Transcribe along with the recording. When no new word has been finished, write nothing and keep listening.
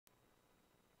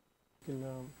We can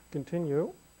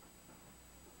continue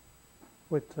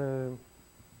with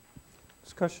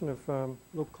discussion of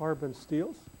low carbon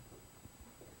steels.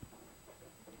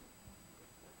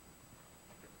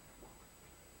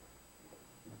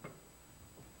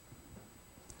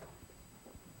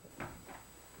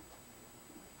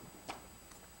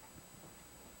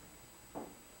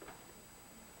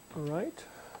 All right,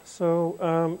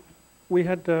 so we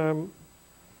had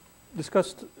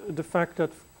discussed the fact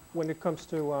that when it comes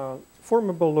to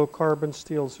formable low carbon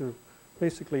steels, there are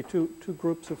basically two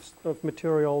groups of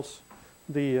materials.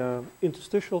 The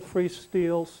interstitial-free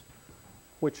steels,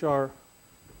 which are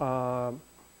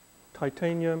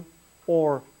titanium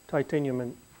or titanium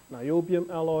and niobium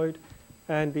alloyed,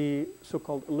 and the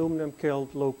so-called aluminum-kiln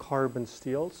low carbon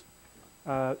steels.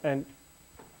 And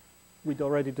we'd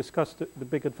already discussed the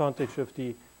big advantage of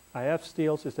the IF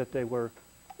steels is that they were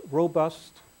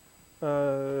robust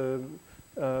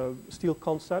steel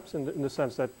concepts in the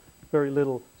sense that very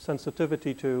little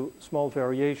sensitivity to small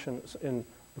variations in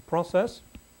the process.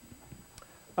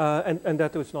 And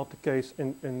that was not the case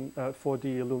for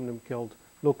the aluminum-kiln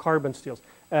low carbon steels.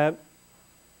 As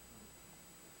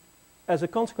a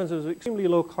consequence of extremely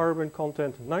low carbon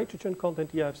content, nitrogen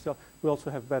content, the IF steel, we also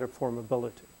have better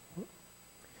formability.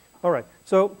 All right,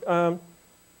 so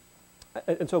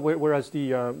whereas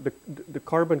the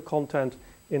carbon content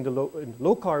in the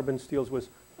low carbon steels was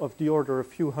of the order of a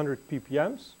few hundred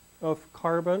ppms of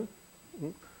carbon,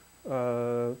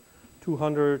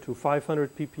 200 to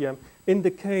 500 ppm. In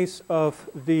the case of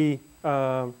the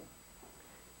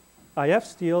IF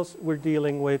steels, we're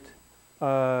dealing with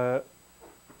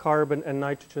carbon and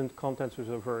nitrogen contents which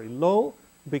are very low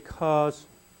because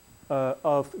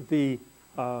of the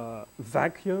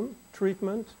vacuum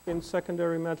treatment in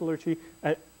secondary metallurgy.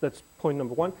 That's point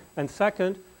number one. And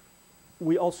second,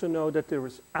 we also know that there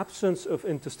is absence of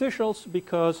interstitials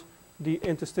because the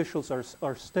interstitials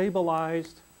are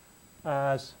stabilized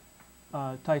as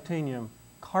titanium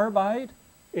carbide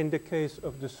in the case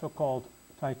of the so-called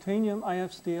titanium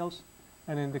IF steels,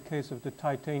 and in the case of the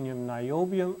titanium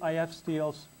niobium IF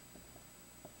steels,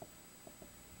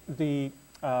 the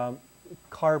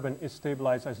carbon is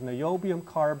stabilized as niobium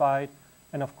carbide,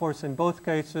 and of course in both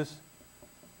cases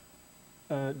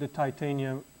the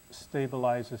titanium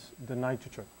stabilizes the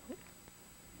nitrogen.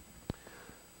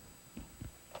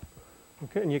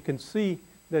 Okay, and you can see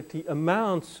that the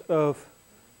amounts of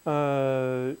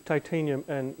titanium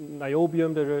and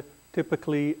niobium that are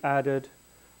typically added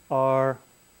are,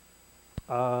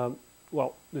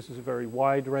 well, this is a very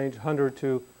wide range, 100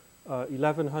 to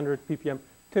 1100 ppm,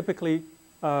 typically,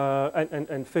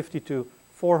 and 50 to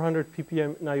 400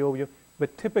 ppm niobium,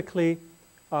 but typically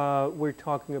we're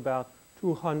talking about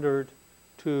 200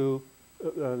 to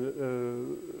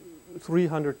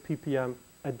 300 ppm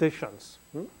additions.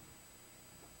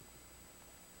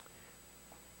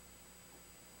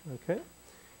 Okay,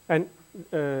 and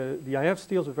the IF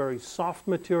steels are very soft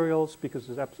materials because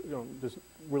there's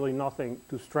really nothing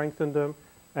to strengthen them,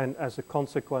 and as a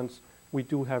consequence, we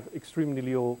do have extremely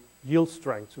low yield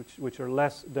strengths, which are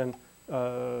less than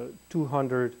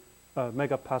 200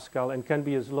 megapascal, and can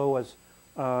be as low as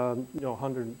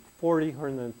 140,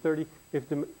 130 if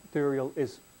the material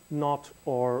is not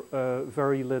or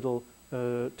very little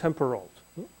tempered.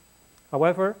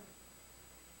 However,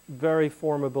 very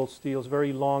formable steels,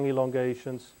 very long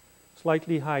elongations,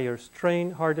 slightly higher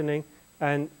strain hardening,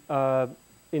 and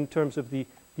in terms of the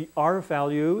R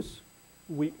values,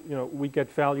 we get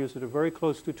values that are very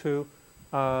close to 2,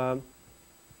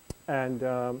 and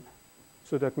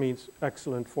so that means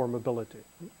excellent formability.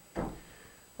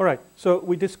 All right, so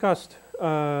we discussed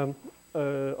on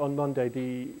Monday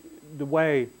the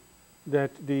way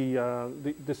that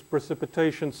this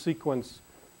precipitation sequence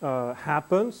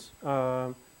happens,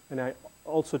 and I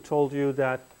also told you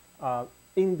that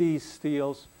in these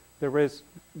steels there is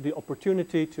the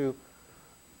opportunity to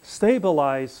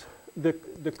stabilize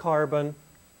the carbon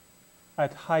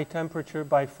at high temperature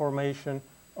by formation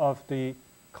of the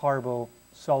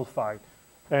carbosulfide.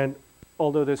 And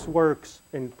although this works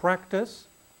in practice,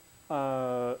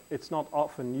 it's not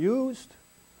often used.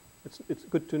 It's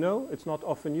good to know it's not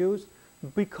often used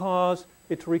because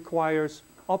it requires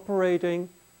operating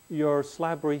your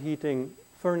slab reheating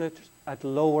furnace at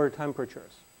lower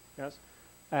temperatures. Yes,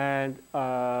 and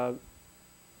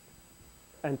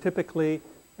typically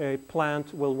a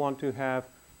plant will want to have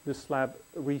the slab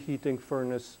reheating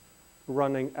furnace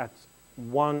running at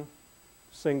one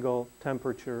single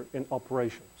temperature in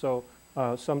operation. So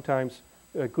sometimes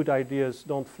good ideas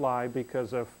don't fly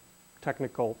because of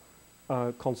technical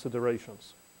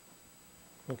considerations.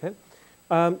 Okay,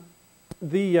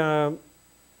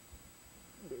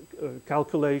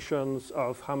 calculations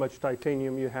of how much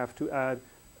titanium you have to add,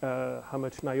 how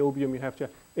much niobium you have to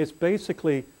add. It's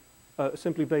basically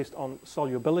simply based on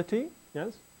solubility,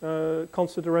 yes,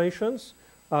 considerations,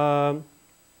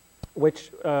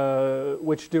 which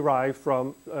derive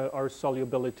from our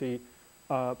solubility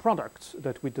products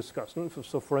that we discussed.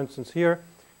 So for instance, here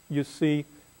you see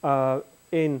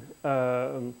in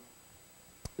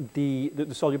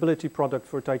the solubility product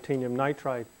for titanium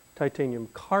nitride, titanium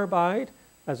carbide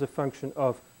as a function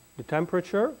of the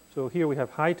temperature. So here we have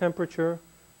high temperature,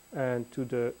 and to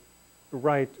the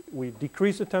right we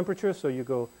decrease the temperature. So you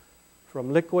go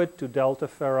from liquid to delta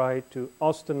ferrite to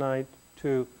austenite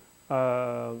to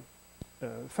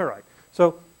ferrite.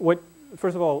 So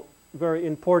first of all, very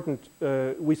important,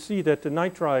 we see that the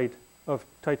nitride of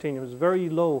titanium is very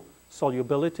low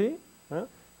solubility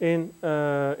in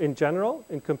general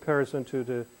in comparison to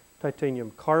the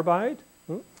titanium carbide,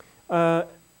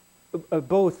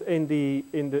 both in the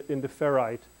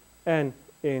ferrite and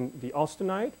in the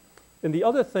austenite. And the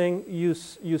other thing you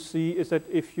see is that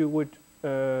if you would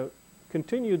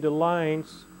continue the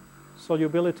lines,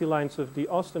 solubility lines of the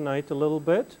austenite a little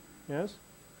bit, yes,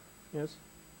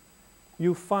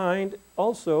 you find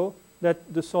also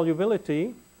that the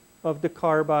solubility of the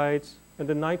carbides and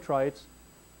the nitrides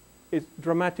it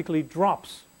dramatically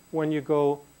drops when you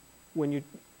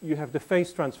have the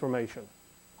phase transformation,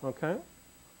 okay?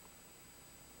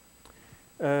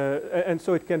 And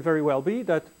so it can very well be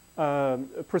that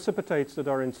precipitates that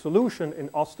are in solution in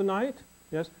austenite,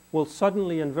 yes, will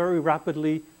suddenly and very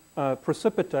rapidly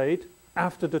precipitate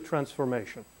after the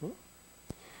transformation.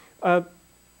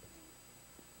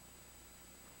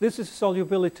 This is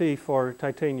solubility for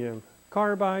titanium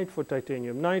carbide, for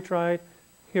titanium nitride,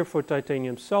 here for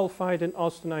titanium sulfide in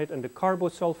austenite and the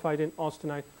carbosulfide in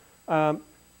austenite.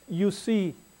 You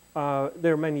see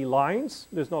there are many lines.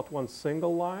 There's not one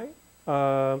single line.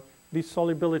 These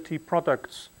solubility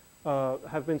products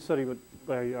have been studied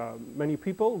by many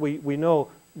people. We know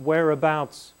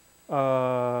whereabouts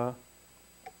the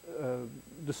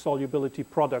solubility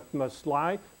product must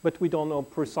lie, but we don't know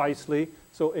precisely.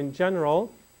 So in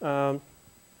general,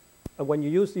 when you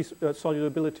use these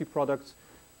solubility products,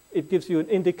 it gives you an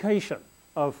indication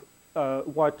of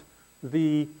what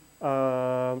the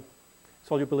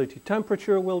solubility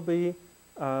temperature will be,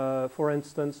 for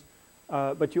instance.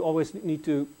 But you always need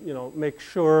to, make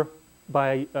sure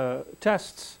by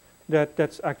tests that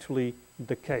that's actually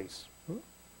the case,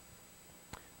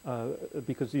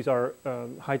 because these are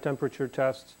high temperature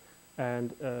tests,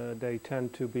 and they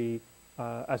tend to be,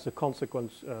 as a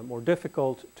consequence, more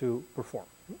difficult to perform.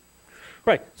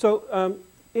 Right. So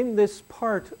in this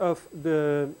part of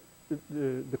the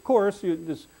course,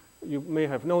 you may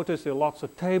have noticed there are lots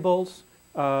of tables.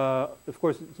 Of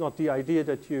course, it's not the idea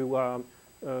that you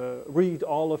read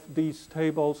all of these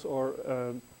tables or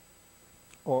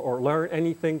learn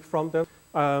anything from them.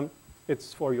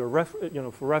 It's for your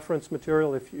for reference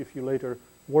material if you later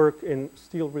work in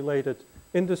steel-related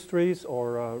industries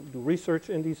or do research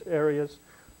in these areas.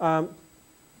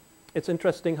 It's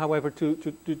interesting, however, to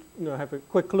have a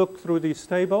quick look through these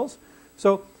tables.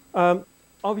 So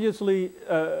obviously,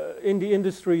 in the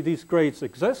industry, these grades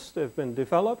exist. They've been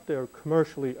developed. They're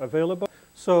commercially available.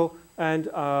 So, and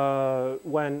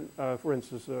when, for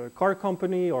instance, a car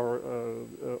company or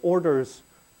orders,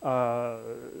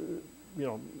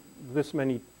 this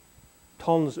many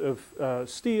tons of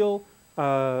steel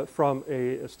from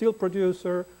a steel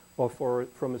producer or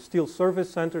from a steel service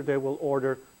center, they will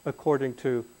order according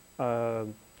to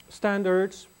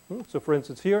standards. So, for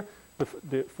instance, here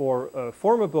for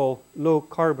formable low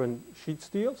carbon sheet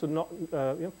steel, so not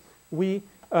we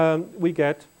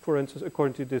get, for instance,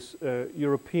 according to this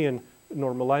European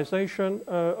normalization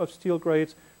of steel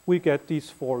grades, we get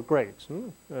these 4 grades: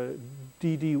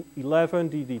 DD11,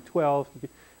 DD12.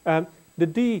 The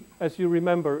D, as you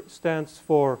remember, stands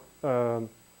for the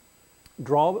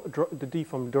D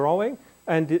from drawing,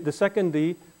 and the second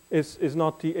D is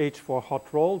not the H for hot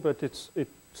rolled, but it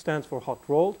stands for hot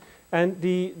rolled. And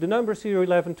the numbers here,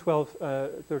 11, 12,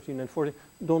 13, and 14,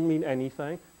 don't mean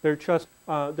anything. They're just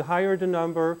the higher the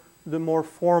number, the more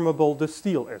formable the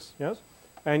steel is. Yes,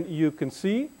 and you can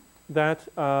see that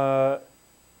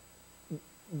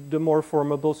the more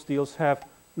formable steels have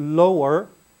lower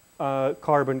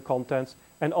carbon contents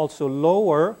and also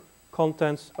lower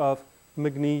contents of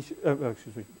manganese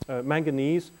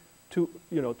to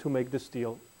make the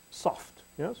steel soft.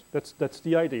 Yes, that's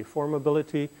the idea.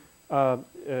 Formability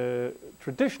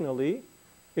traditionally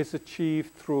is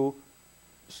achieved through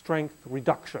strength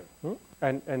reduction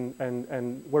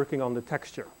and working on the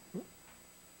texture.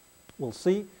 We'll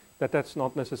see that that's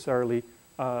not necessarily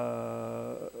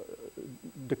the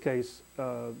case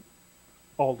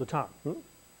all the time.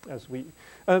 As we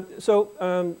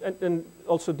and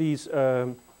also these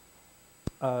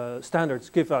standards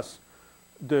give us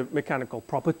the mechanical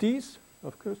properties,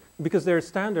 of course, because they're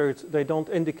standards. They don't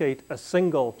indicate a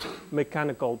single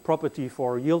mechanical property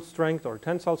for yield strength or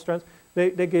tensile strength.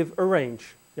 They give a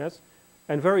range, yes,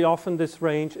 and very often this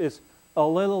range is a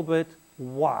little bit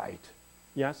wide,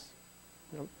 yes,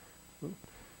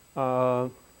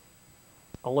 a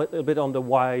little bit on the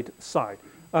wide side.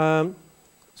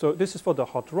 So this is for the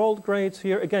hot rolled grades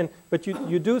here again, but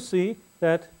you do see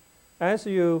that as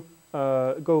you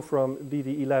go from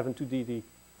DD11 to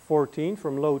DD14,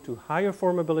 from low to higher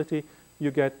formability,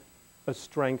 you get a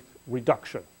strength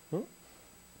reduction.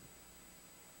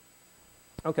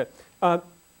 Okay.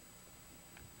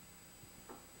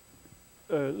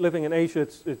 Living in Asia,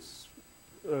 it's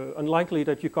unlikely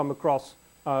that you come across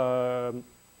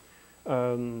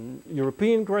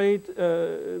European grade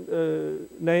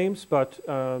names, but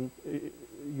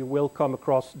you will come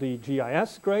across the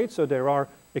GIS grade, so there are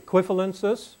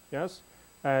equivalences, yes,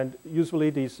 and usually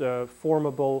these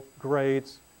formable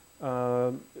grades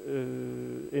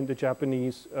in the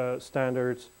Japanese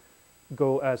standards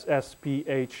go as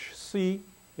SPHC,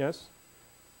 yes,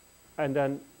 and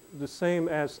then the same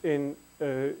as in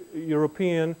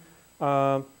European,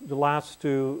 the last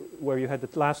two, where you had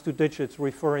the last two digits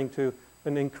referring to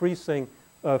an increasing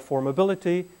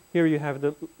formability. Here you have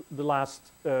the last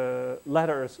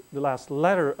letters, the last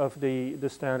letter of the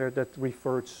standard that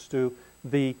refers to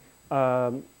the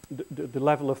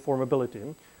level of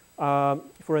formability.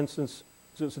 For instance,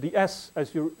 so the S,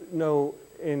 as you know,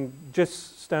 in GIS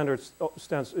standards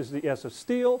is the S of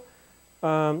steel.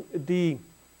 The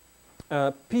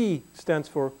P stands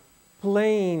for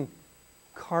plain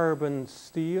carbon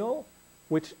steel,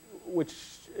 which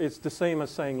is the same as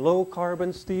saying low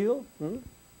carbon steel.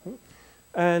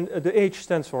 And the H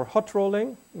stands for hot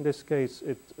rolling. In this case,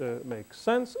 it makes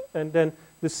sense. And then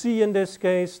the C in this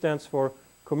case stands for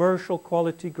commercial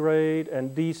quality grade,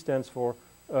 and D stands for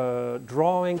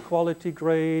drawing quality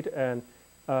grade, and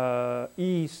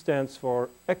E stands for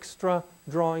extra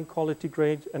drawing quality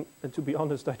grade. And to be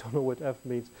honest, I don't know what F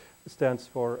means. It stands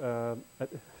for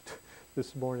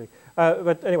this morning.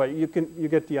 But anyway, you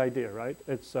get the idea, right?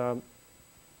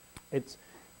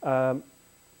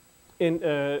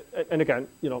 And again,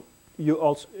 you know, you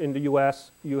also in the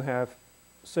US you have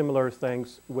similar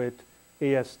things with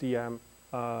ASTM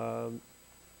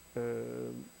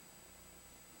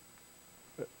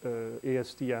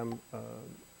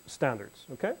standards.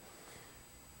 Okay.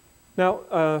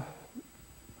 Now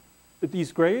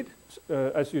these grades,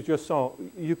 as you just saw,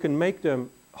 you can make them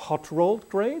hot rolled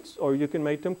grades or you can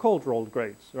make them cold rolled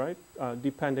grades, right?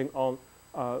 Depending on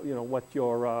you know what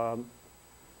your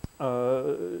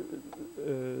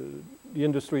the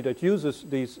industry that uses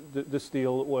the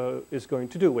steel is going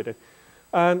to do with it.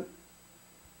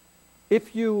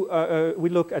 If you we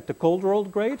look at the cold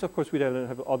rolled grades, of course we then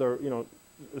have other, you know,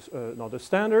 another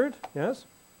standard. Yes,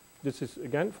 this is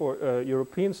again for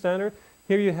European standard.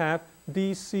 Here you have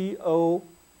DC,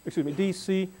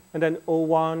 and then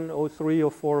 01, 03,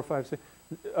 04, 05, 06.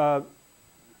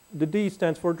 The D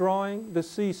stands for drawing, the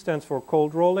C stands for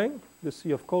cold rolling, the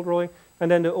C of cold rolling, and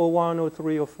then the 01,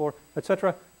 03, 04,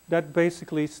 etc. That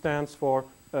basically stands for,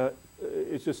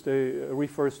 it just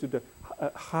refers to the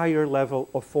higher level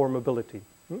of formability.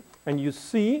 And you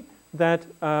see that,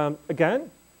 again,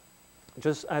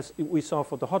 just as we saw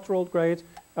for the hot rolled grades,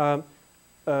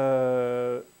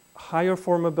 higher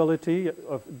formability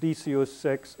of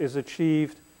DCO6 is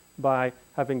achieved by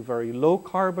having very low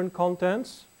carbon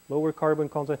contents, lower carbon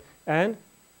content, and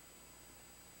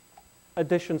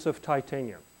additions of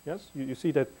titanium. Yes, you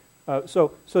see that.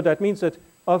 So that means that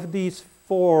of these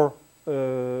five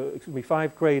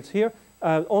grades here,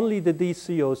 only the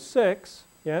DCO6,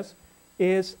 yes,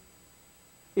 is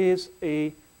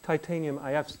a titanium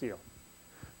IF steel.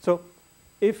 So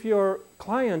if your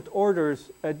client orders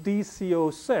a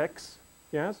DCO6,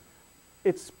 yes,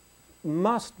 it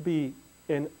must be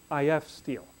in IF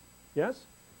steel, yes,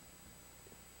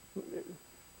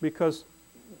 because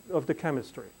of the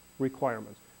chemistry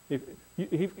requirements. If you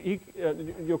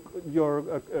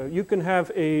can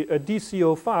have a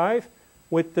DCO5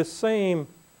 with the same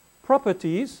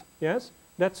properties, yes,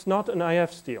 that's not an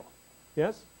IF steel,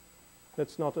 yes,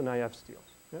 that's not an IF steel.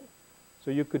 Yeah?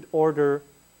 So you could order,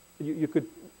 you could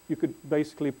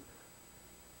basically,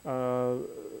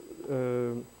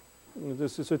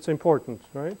 it's important,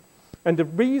 right? And the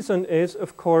reason is,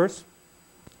 of course,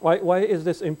 why is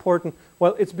this important?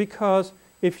 Well, it's because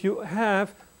if you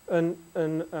have an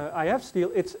IF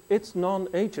steel, it's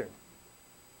non-aging.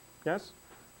 yes?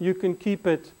 You can keep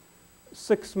it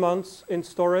 6 months in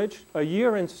storage, a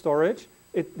year in storage.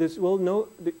 It will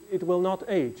not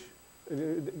age.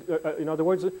 In other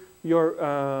words,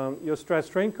 your stress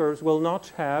strain curves will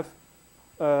not have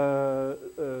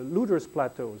Luder's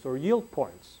plateaus or yield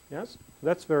points. Yes,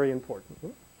 that's very important.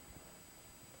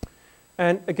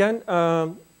 And again,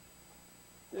 and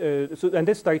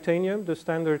this titanium, the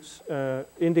standards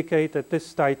indicate that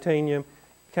this titanium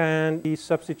can be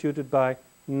substituted by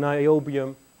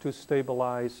niobium to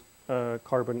stabilize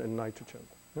carbon and nitrogen.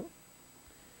 Yeah?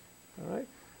 All right.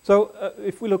 So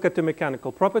if we look at the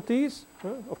mechanical properties,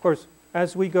 of course,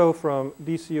 as we go from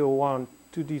DCO1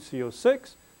 to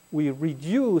DCO6, we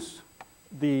reduce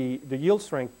the yield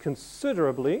strength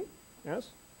considerably, yes,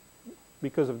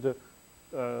 because of the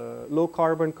low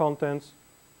carbon contents.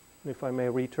 If I may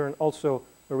return, also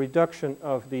a reduction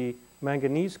of the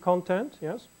manganese content,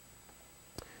 yes.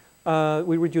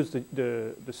 We reduce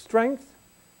the strength,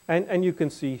 and you can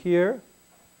see here,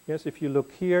 yes, if you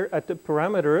look here at the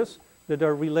parameters that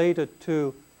are related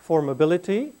to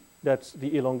formability, that's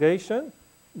the elongation,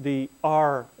 the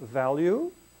R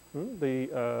value, the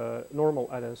normal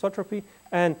anisotropy,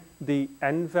 and the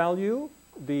N value,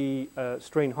 the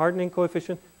strain hardening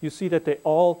coefficient. You see that they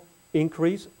all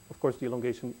increase, of course the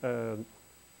elongation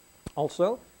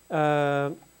also,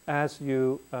 as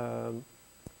you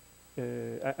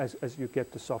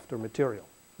get the softer material.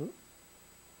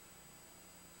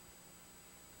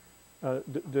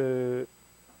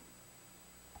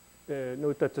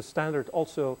 Note that the standard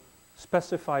also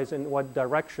specifies in what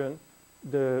direction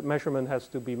the measurement has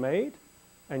to be made,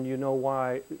 and you know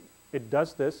why it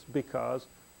does this, because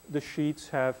the sheets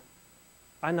have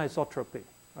anisotropy,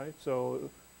 right? So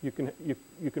you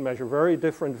can measure very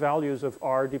different values of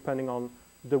R depending on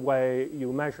the way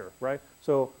you measure, right?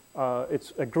 So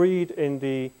it's agreed in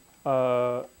the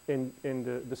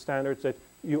standards that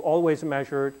you always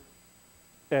measured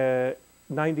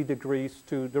 90 degrees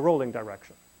to the rolling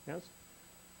direction. Yes,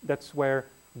 that's where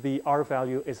the R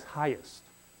value is highest.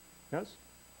 Yes.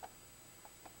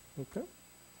 Okay.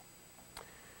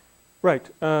 Right.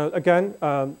 Again,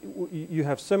 you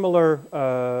have similar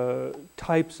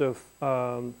types of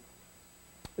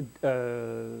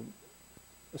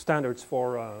standards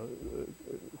for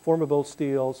formable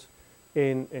steels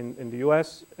in the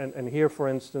US, and here, for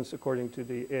instance, according to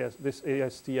this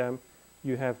ASTM,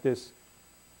 you have this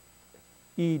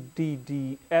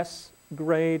EDDS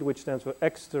grade, which stands for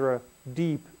extra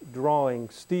deep drawing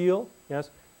steel, yes,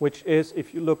 which is,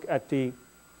 if you look at the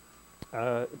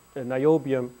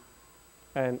niobium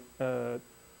and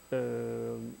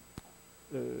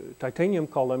titanium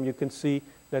column, you can see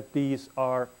that these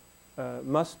are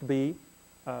must be,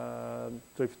 so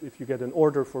if you get an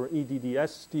order for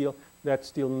EDDS steel, that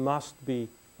steel must be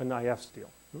an IF steel.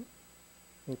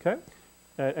 Okay,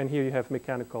 and here you have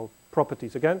mechanical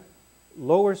properties. Again,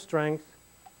 lower strength,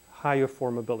 higher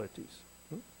formabilities.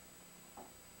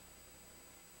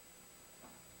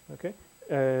 Okay,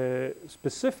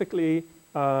 specifically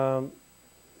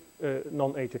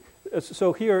non-aging.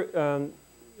 So here, a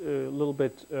little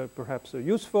bit perhaps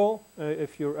useful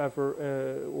if you're ever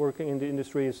working in the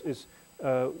industry is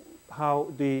how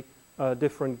the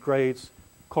different grades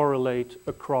correlate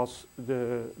across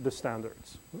the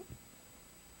standards.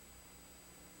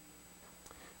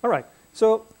 All right,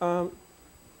 so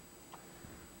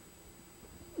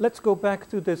let's go back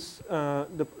to this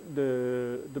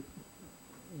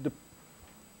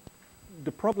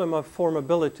the problem of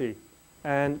formability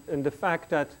and the fact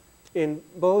that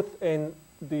both in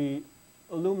the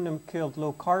aluminum killed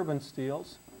low carbon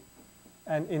steels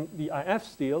and in the IF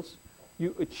steels,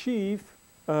 you achieve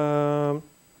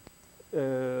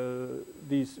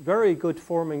these very good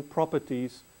forming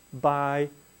properties by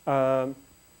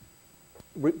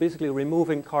basically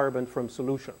removing carbon from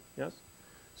solution. Yes,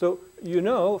 so you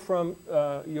know from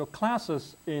your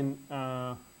classes in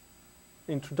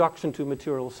Introduction to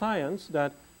Material Science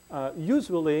that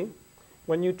usually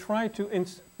when you try to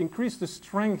increase the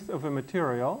strength of a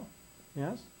material,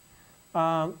 yes,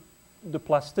 the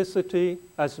plasticity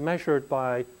as measured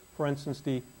by, for instance,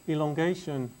 the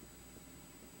elongation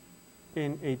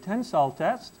in a tensile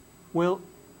test will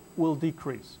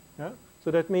decrease. Yeah?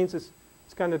 So that means it's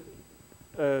kind of,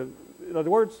 in other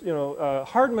words, you know,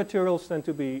 hard materials tend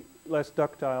to be less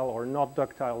ductile or not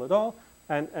ductile at all,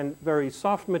 and very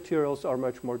soft materials are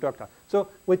much more ductile. So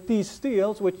with these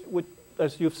steels, which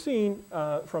as you've seen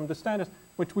from the standards,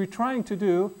 what we're trying to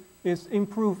do is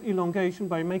improve elongation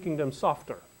by making them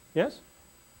softer. Yes?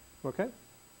 Okay?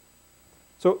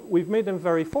 So we've made them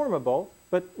very formable,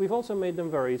 but we've also made them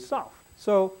very soft.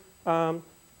 So,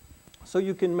 so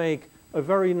you can make a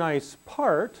very nice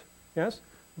part yes?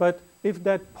 But if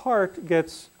that part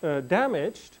gets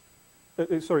damaged,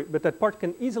 but that part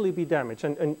can easily be damaged.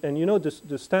 And you know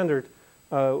the standard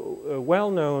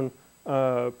well-known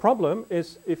problem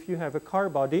is if you have a car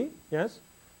body, yes,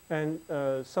 and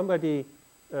somebody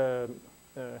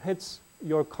hits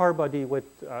your car body with,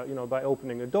 by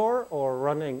opening a door or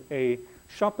running a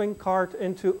shopping cart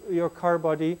into your car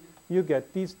body, you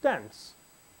get these dents,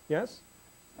 yes,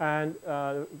 and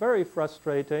very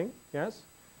frustrating, yes.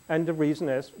 And the reason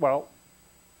is, well,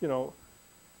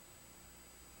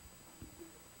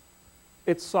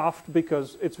 it's soft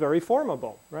because it's very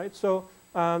formable, right? So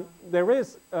there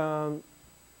is, in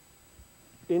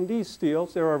these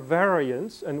steels, there are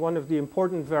variants, and one of the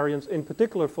important variants in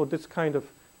particular for this kind of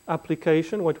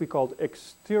application, what we call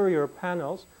exterior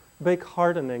panels, bake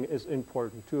hardening is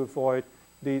important to avoid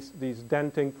these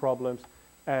denting problems.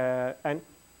 And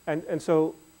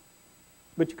so,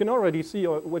 but you can already see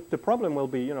what the problem will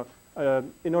be,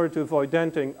 in order to avoid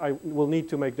denting, I will need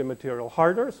to make the material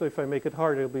harder. So if I make it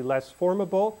harder, it'll be less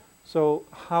formable. So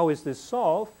how is this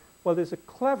solved? Well, there's a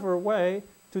clever way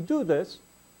to do this,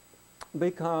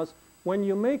 because when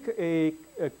you make a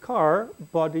car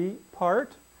body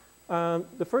part,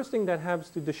 the first thing that happens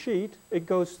to the sheet, it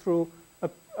goes through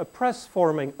a press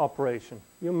forming operation.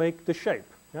 You make the shape,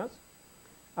 yes?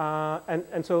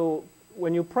 And so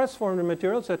when you press form the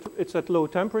material, it's at low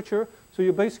temperature, so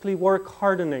you basically work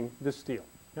hardening the steel,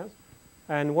 yes?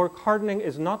 And work hardening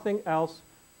is nothing else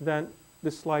than,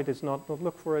 this slide is not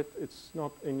look for it, it's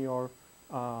not in your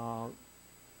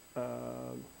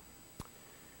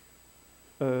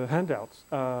handouts.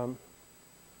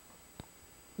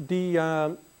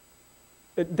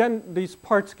 Then these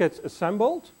parts get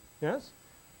assembled, yes,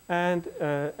 and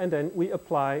then we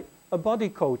apply a body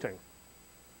coating.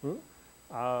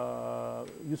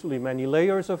 Usually many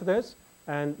layers of this,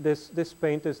 and this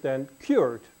paint is then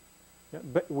cured.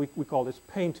 Yeah? We call this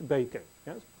paint baking,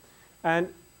 yes, and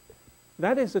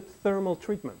that is a thermal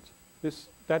treatment.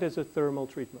 That is a thermal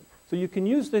treatment. So you can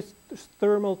use this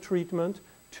thermal treatment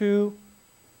to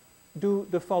do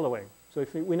the following. So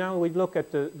if we look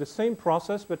at the same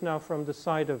process, but now from the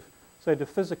side of, say, the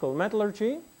physical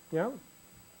metallurgy, yeah.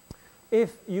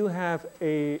 If you have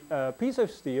a piece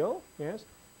of steel, yes,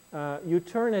 you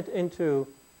turn it into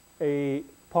a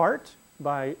part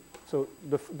so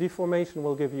the deformation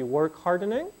will give you work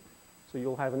hardening, so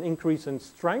you'll have an increase in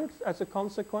strength as a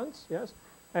consequence, yes.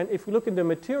 And if we look at the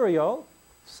material,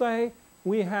 say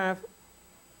we have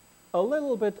a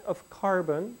little bit of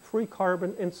carbon, free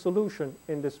carbon in solution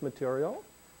in this material,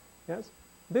 yes.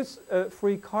 This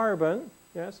free carbon,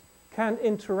 yes, can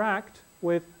interact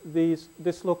with these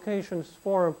dislocations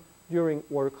formed during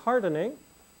work hardening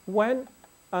when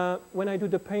I do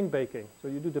the paint baking. So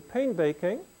you do the paint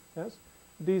baking, yes,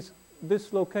 these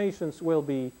dislocations will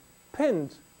be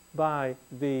pinned by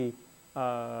the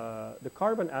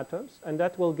carbon atoms, and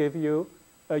that will give you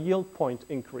a yield point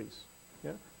increase.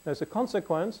 Yeah? As a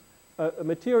consequence, a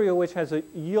material which has a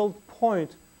yield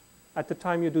point at the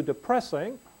time you do the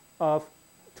pressing of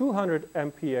 200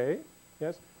 MPa,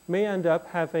 yes, may end up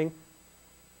having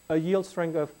a yield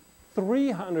strength of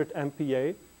 300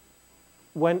 MPa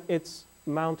when it's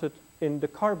mounted in the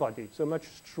car body, so much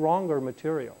stronger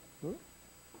material.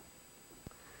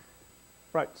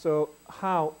 Right, so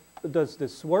how does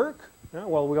this work? Yeah,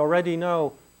 well, we already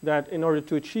know that in order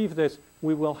to achieve this,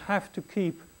 we will have to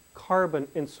keep carbon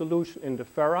in solution in the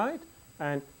ferrite.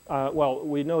 And, well,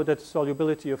 we know that the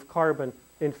solubility of carbon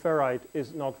in ferrite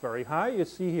is not very high. You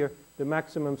see here the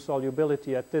maximum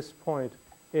solubility at this point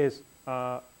is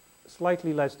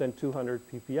slightly less than 200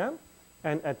 ppm.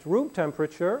 And at room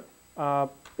temperature,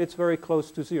 it's very close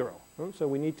to zero. So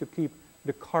we need to keep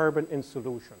the carbon in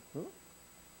solution.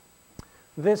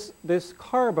 This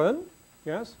carbon,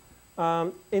 yes,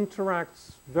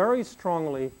 interacts very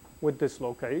strongly with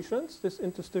dislocations, this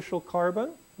interstitial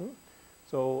carbon.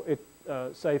 So it,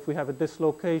 say if we have a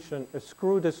dislocation, a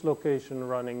screw dislocation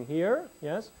running here,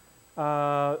 yes,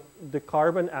 the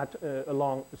carbon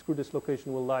along the screw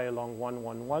dislocation will lie along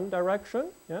 111 direction,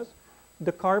 yes.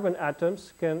 The carbon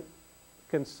atoms can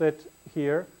sit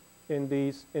here in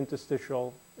these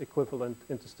interstitial, equivalent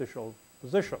interstitial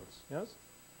positions, yes.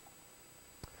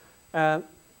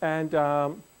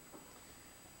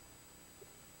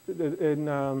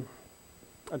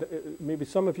 Maybe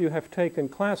some of you have taken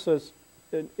classes,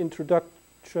 an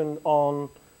introduction on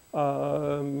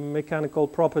mechanical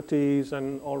properties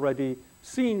and already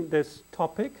seen this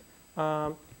topic.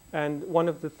 And one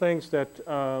of the things that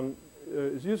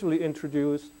is usually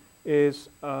introduced is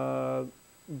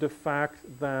the fact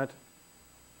that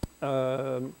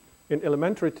in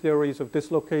elementary theories of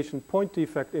dislocation point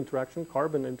defect interaction,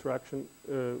 carbon interaction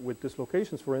with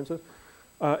dislocations, for instance,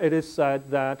 it is said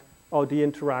that the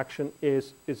interaction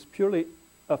is purely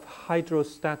of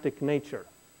hydrostatic nature.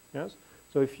 Yes.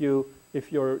 So if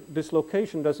your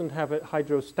dislocation doesn't have a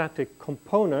hydrostatic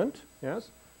component, yes,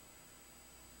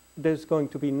 there's going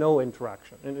to be no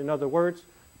interaction. And in other words,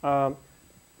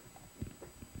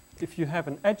 if you have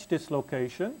an edge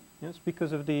dislocation, yes,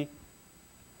 because of the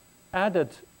added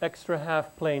extra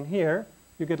half plane here,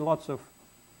 you get lots of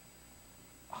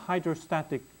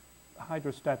hydrostatic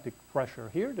pressure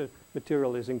here. The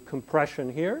material is in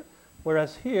compression here,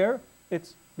 whereas here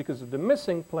it's, because of the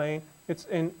missing plane, it's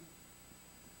in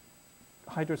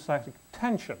hydrostatic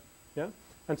tension. Yeah?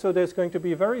 And so there's going to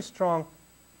be a very strong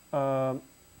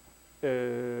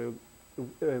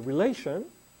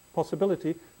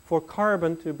possibility for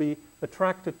carbon to be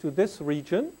attracted to this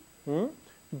region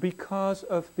because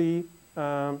of the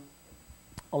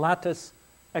lattice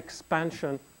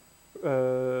expansion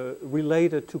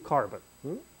related to carbon.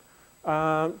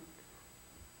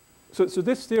 So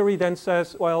this theory then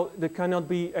says, well, there cannot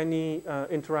be any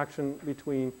interaction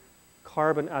between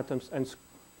carbon atoms and,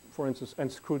 for instance, and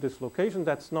screw dislocation.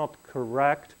 That's not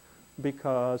correct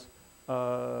because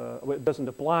it doesn't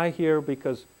apply here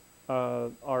because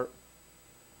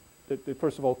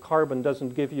first of all, carbon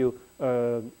doesn't give you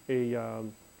a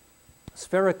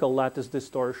spherical lattice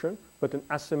distortion, but an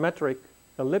asymmetric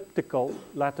elliptical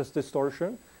lattice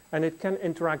distortion, and it can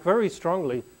interact very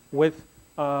strongly with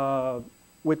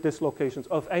dislocations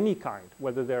of any kind,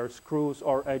 whether they're screws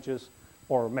or edges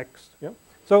or mixed. Yeah?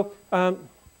 So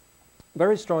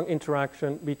very strong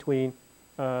interaction between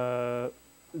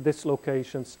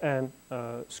dislocations and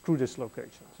screw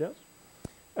dislocations. Yes.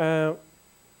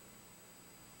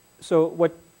 So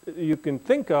what you can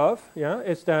think of, yeah,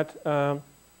 is that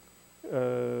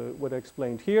what I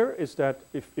explained here is that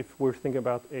if we're thinking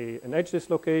about an edge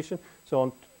dislocation,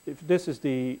 so if this is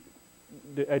the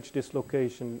edge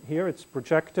dislocation here, it's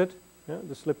projected. Yeah,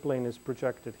 the slip plane is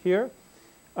projected here.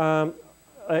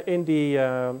 In the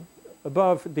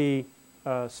above the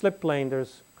slip plane,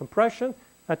 there's compression.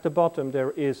 At the bottom,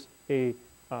 there is a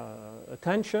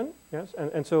tension. Yes,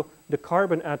 and so the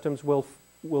carbon atoms will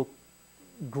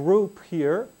group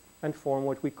here and form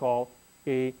what we call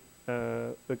an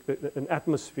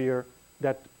atmosphere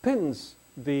that pins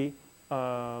the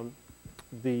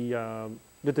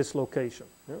dislocation.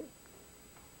 Yeah?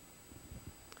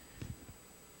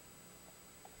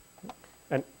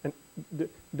 And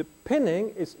the pinning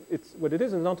is what it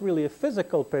is not really a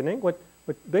physical pinning. What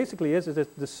basically is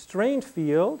that the strain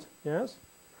field, yes,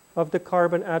 of the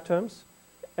carbon atoms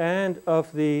and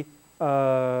of the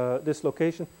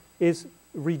dislocation is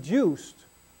reduced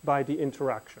by the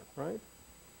interaction, right?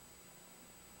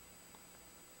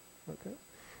 Okay.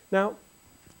 Now,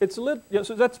 it's a little. Yeah,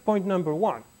 so that's point number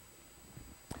one.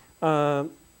 But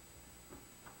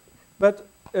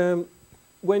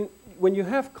when you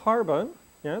have carbon,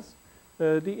 yes,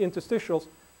 the interstitials,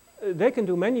 they can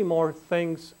do many more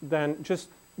things than just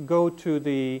go to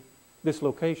the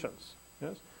dislocations.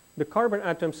 Yes, the carbon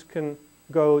atoms can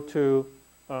go to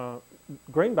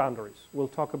grain boundaries. We'll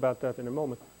talk about that in a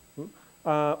moment.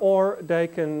 Or they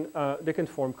can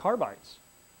form carbides.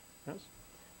 Yes.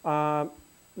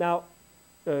 Now,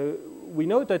 we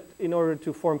know that in order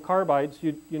to form carbides,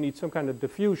 you need some kind of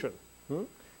diffusion,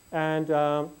 and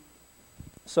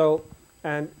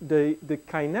the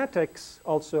kinetics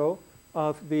also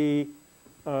of the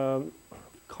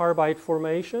carbide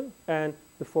formation and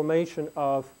the formation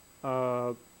of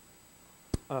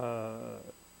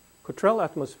Cottrell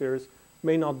atmospheres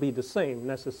may not be the same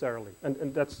necessarily,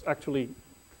 and that's actually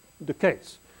the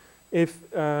case. If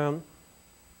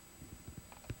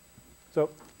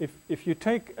if you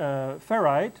take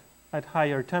ferrite at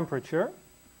higher temperature,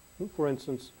 for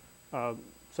instance,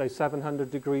 say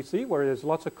 700 degrees C, where there's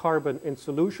lots of carbon in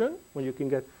solution, when you can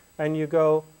get, and you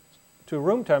go to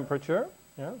room temperature,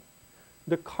 yeah,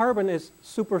 the carbon is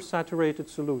supersaturated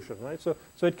solution, right? So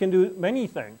it can do many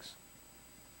things.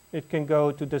 It can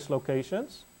go to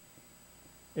dislocations.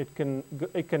 It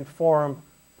may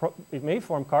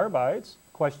form carbides,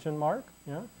 question mark,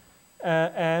 yeah,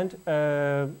 and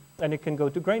it can go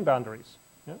to grain boundaries,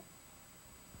 yeah.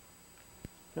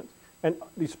 Yes. And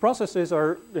these processes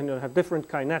are, have different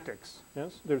kinetics.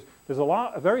 Yes, there's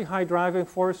a very high driving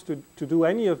force to do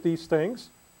any of these things,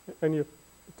 any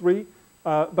three,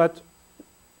 but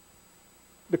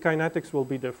the kinetics will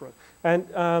be different. And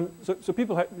so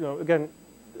people have, again,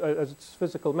 as it's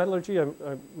physical metallurgy,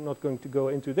 I'm not going to go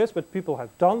into this, but people have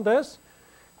done this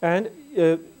and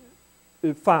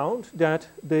found that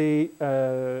the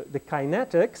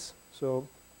kinetics, so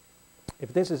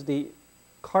if this is the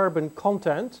carbon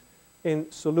content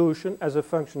in solution as a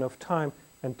function of time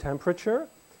and temperature,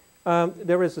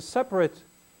 there is a separate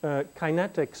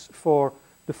kinetics for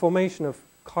the formation of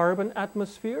carbon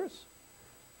atmospheres,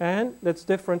 and that's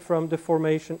different from the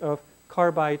formation of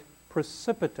carbide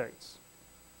precipitates.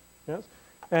 Yes,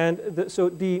 and so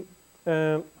the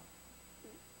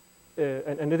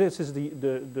and this is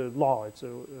the law. It's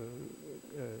a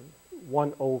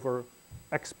 1 over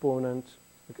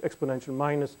exponential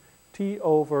minus t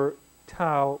over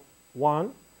tau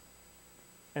 1,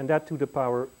 and that to the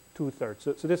power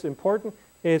 2/3. So this important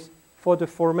is for the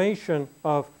formation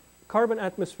of carbon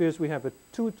atmospheres. We have a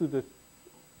 2 to the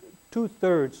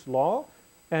 2/3 law,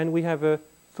 and we have a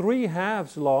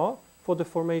 3/2 law for the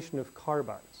formation of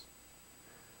carbides.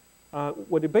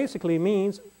 What it basically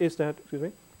means is that,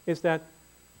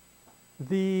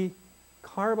 the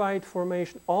carbide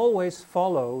formation always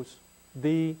follows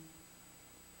the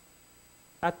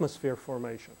atmosphere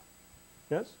formation.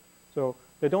 Yes? So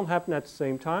they don't happen at the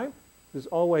same time. There's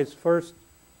always first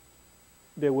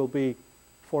there will be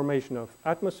formation of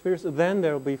atmospheres, then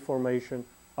there will be formation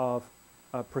of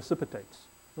precipitates.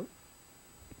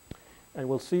 And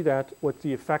we'll see that what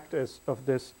the effect is of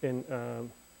this in.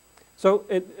 So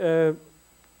the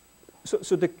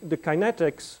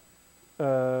kinetics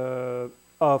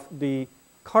of the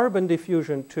carbon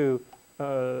diffusion to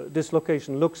this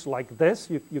location looks like this.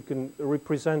 You can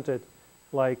represent it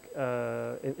like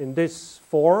in this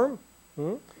form.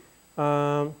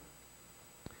 1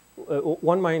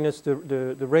 minus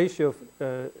the ratio of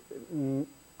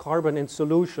carbon in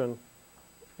solution,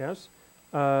 yes,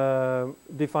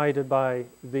 divided by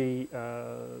the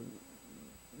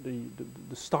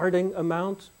starting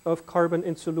amount of carbon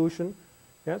in solution,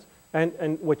 yes,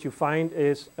 and what you find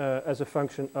is as a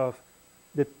function of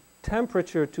the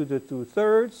temperature to the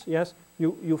 2/3, yes,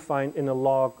 you find in a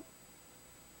log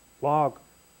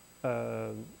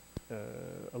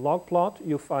plot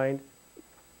you find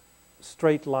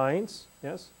straight lines,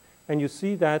 yes, and you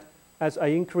see that as I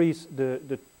increase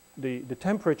the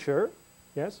temperature,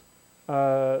 yes,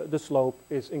 the slope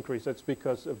is increased. That's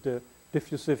because of the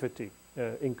diffusivity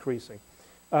increasing,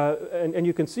 and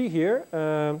you can see here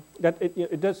that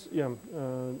it does.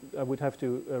 I would have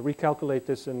to recalculate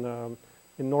this in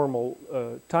normal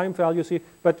time values here,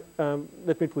 but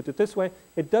let me put it this way: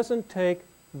 it doesn't take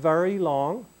very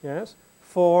long, yes,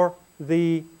 for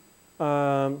the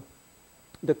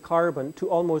carbon to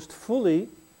almost fully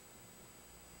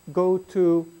go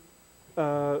to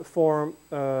form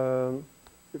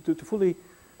to fully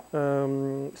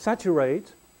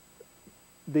saturate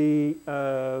the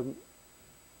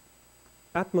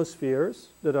atmospheres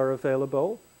that are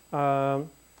available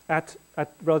at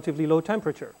relatively low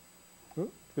temperature,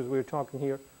 because we're talking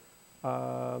here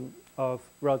of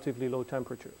relatively low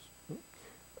temperatures.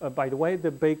 By the way,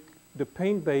 the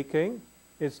paint baking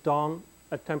is done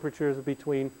at temperatures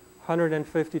between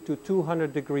 150 to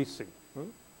 200 degrees C.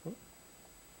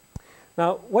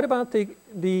 Now, what about the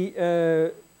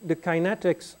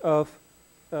kinetics of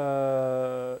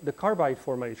the carbide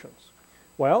formations?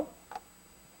 Well,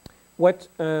 what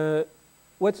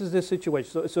is this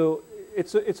situation? So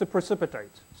it's a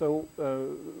precipitate. So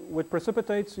with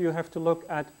precipitates, you have to look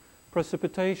at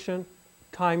precipitation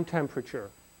time temperature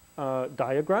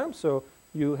diagram. So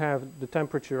you have the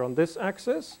temperature on this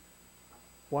axis,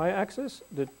 y-axis,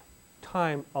 the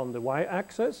time on the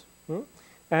y-axis,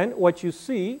 and what you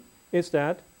see is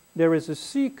that there is a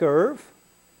C curve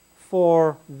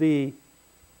for the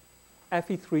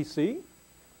Fe3C,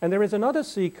 and there is another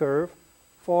C curve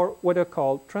for what are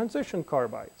called transition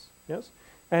carbides. Yes,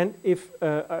 and if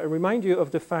I remind you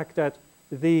of the fact that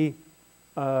the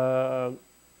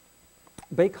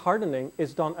bake hardening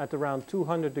is done at around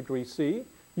 200 degrees C,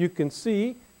 you can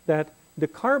see that the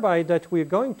carbide that we're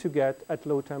going to get at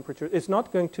low temperature is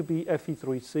not going to be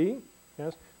Fe3C,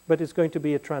 yes, but it's going to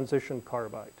be a transition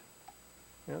carbide.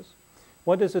 Yes.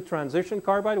 What is a transition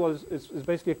carbide? Well, it's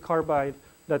basically a carbide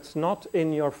that's not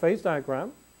in your phase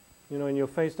diagram. You know, in your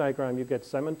phase diagram you get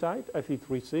cementite,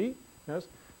 Fe3C. Yes.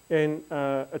 In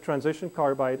a transition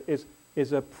carbide is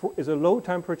a low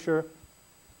temperature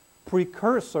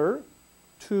precursor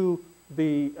to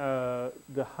the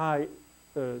high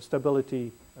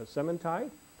stability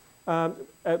cementite,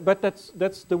 but that's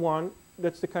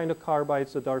the kind of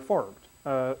carbides that are formed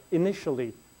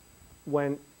initially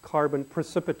when carbon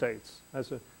precipitates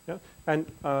as a, yeah? And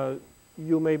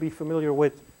you may be familiar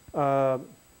with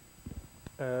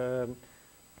the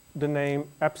name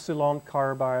epsilon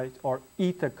carbide or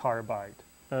eta carbide.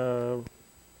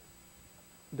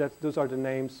 Those are the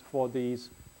names for these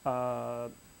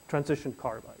transition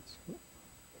carbides.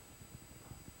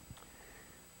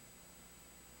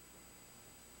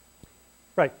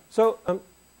 Right. So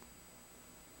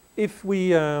if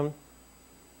we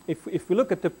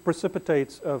look at the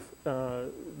precipitates of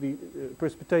the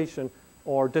precipitation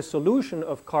or dissolution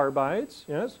of carbides,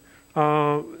 yes,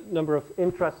 number of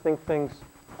interesting things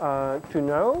to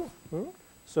know.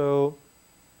 So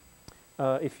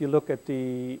if you look at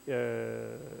the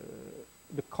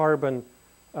carbon,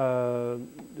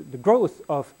 the growth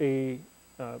of a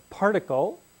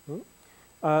particle,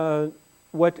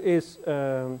 what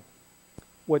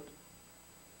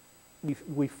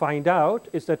we find out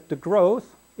is that the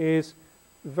growth is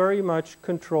very much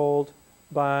controlled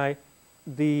by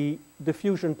the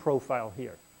diffusion profile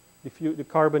here, the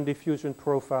carbon diffusion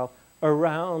profile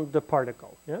around the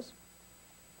particle. Yes,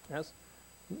 yes.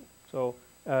 So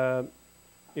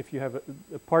if you have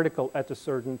a particle at a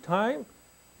certain time,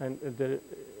 and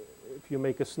if you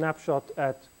make a snapshot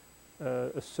at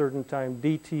a certain time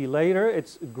dt later,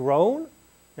 it's grown.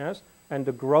 Yes, and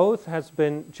the growth has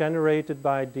been generated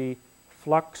by the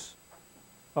flux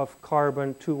of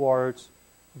carbon towards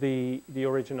the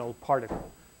original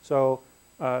particle. So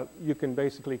you can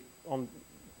basically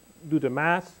do the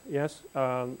math. Yes,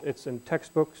 it's in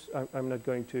textbooks. I'm not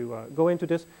going to go into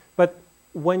this. But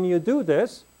when you do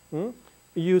this,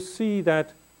 you see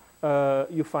that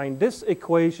you find this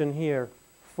equation here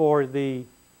for the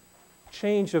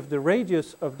change of the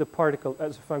radius of the particle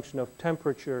as a function of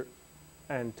temperature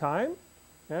and time.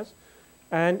 Yes,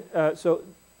 and so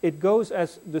it goes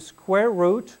as the square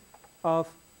root of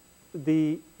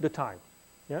the time.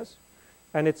 Yes,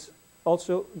 and it's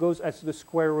also goes as the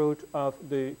square root of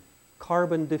the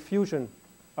carbon diffusion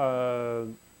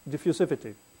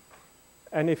diffusivity.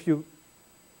 And if you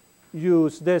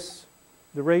use this,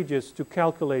 the radius, to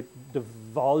calculate the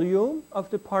volume of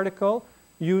the particle,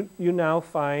 you now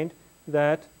find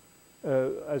that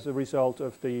as a result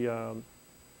of the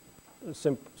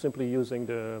simply using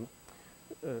the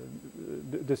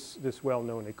this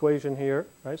well-known equation here,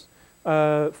 right?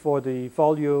 For the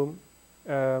volume,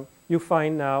 you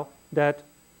find now that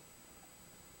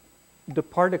the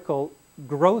particle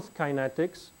growth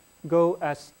kinetics go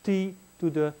as t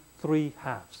to the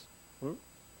 3/2.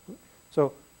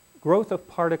 So growth of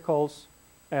particles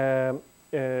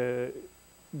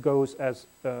goes as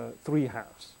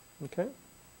 3/2. Okay.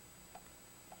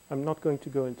 I'm not going to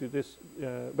go into this,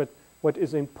 but what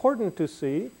is important to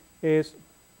see is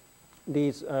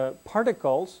these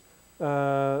particles,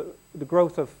 the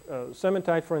growth of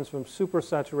cementite, for instance, from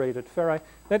supersaturated ferrite,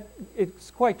 that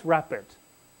it's quite rapid.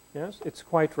 Yes, it's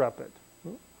quite rapid.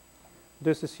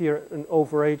 This is here an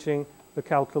overaging, the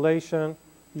calculation.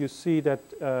 You see that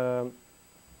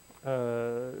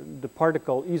the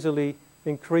particle easily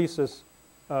increases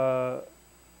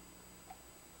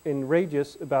in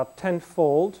radius about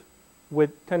tenfold,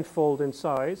 with tenfold in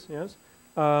size. Yes,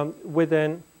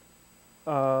 within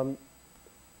about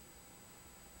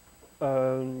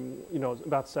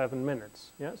 7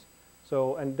 minutes. Yes,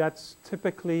 so and that's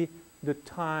typically the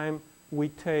time we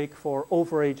take for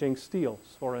overaging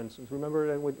steels, for instance. Remember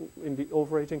that in the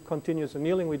overaging continuous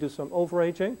annealing, we do some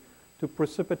overaging to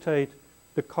precipitate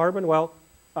the carbon. Well,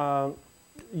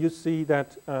 you see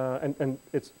that, and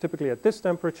it's typically at this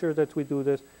temperature that we do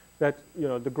this, that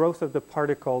the growth of the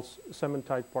particles,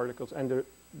 cementite particles, and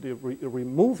the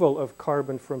removal of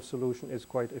carbon from solution is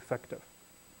quite effective.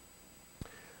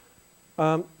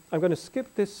 I'm going to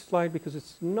skip this slide because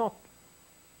it's not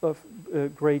of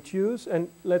great use, and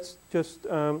let's just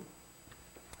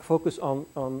focus on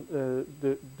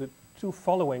the two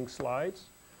following slides.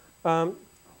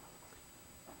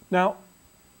 Now,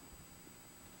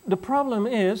 the problem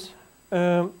is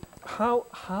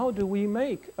how do we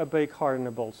make a bake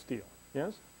hardenable steel?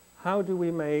 Yes, how do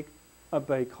we make a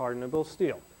bake hardenable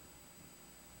steel?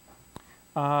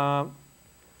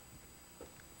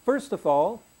 First of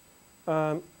all,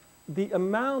 the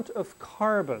amount of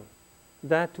carbon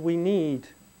that we need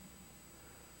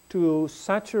to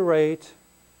saturate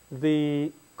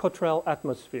the Cottrell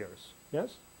atmospheres,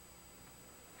 yes,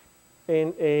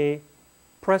 in a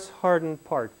press-hardened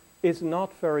part is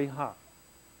not very high.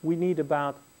 We need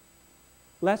about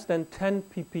less than 10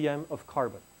 ppm of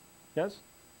carbon, yes,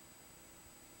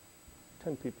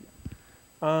 10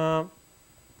 ppm.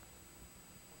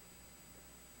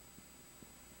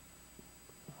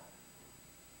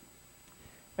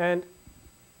 And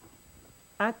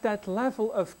at that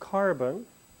level of carbon,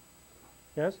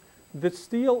 yes, the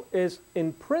steel is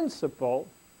in principle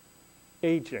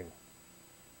aging.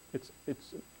 It's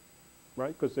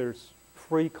right, because there's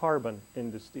free carbon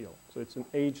in the steel, so it's an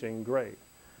aging grade.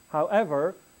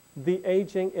 However, the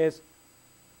aging is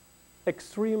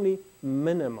extremely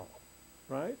minimal,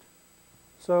 right?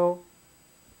 So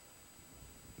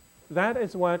that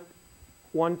is what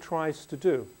one tries to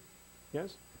do.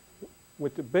 Yes?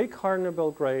 With the big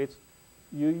hardenable grades,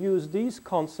 you use these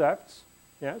concepts,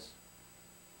 yes,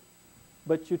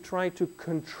 but you try to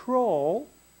control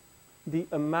the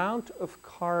amount of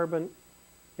carbon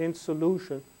in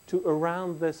solution to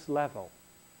around this level.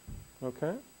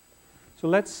 Okay? So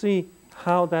let's see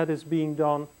how that is being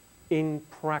done in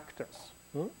practice.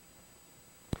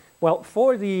 Well,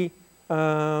 for the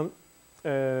low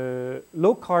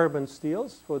carbon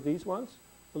steels, for these ones,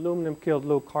 aluminum killed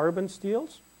low carbon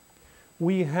steels,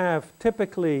 we have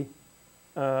typically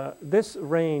this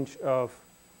range of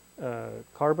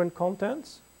carbon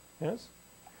contents, yes?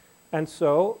 And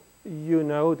so you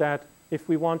know that if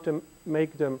we want to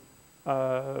make them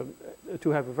to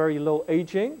have a very low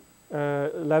aging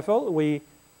level, we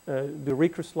do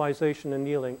recrystallization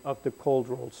annealing of the cold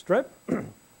rolled strip.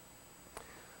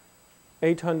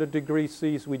 800 degrees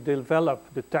C, we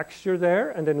develop the texture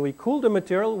there, and then we cool the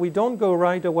material. We don't go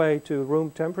right away to room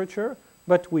temperature,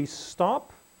 but we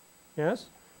stop, yes,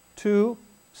 to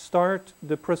start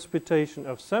the precipitation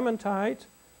of cementite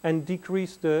and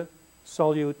decrease the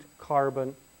solute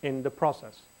carbon in the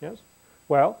process. Yes?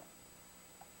 Well,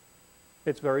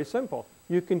 it's very simple.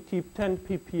 You can keep 10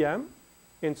 ppm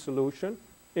in solution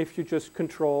if you just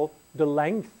control the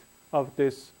length of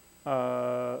this,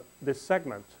 this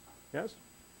segment. Yes?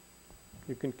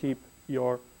 You can keep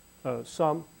your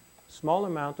some small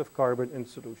amount of carbon in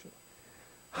solution.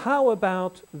 How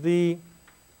about the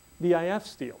IF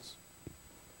steels?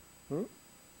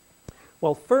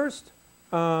 Well, first,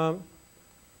 I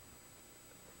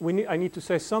need to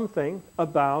say something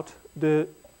about the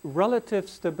relative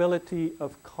stability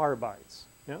of carbides.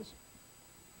 Yes?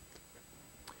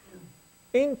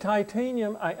 In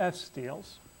titanium IF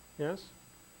steels, yes,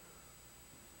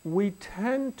 we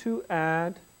tend to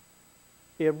add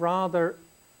a rather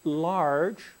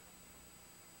large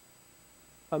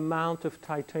amount of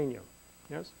titanium.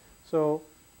 Yes? So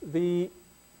the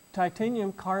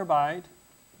titanium carbide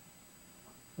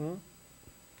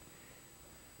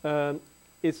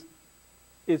is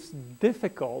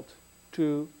difficult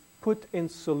to put in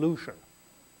solution.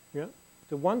 Yeah?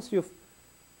 So once you've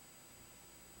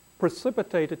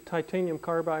precipitated titanium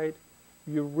carbide,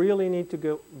 you really need to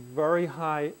go very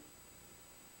high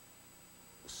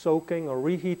soaking or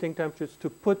reheating temperatures to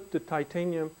put the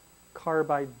titanium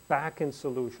carbide back in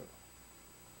solution.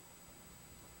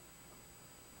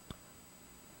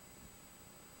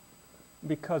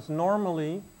 Because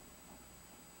normally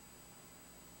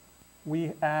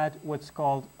we add what's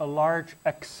called a large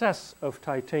excess of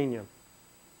titanium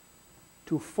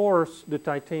to force the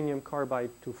titanium carbide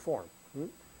to form.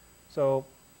 So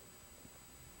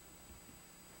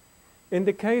in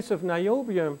the case of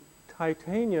niobium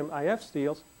titanium IF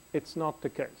steels, it's not the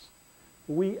case.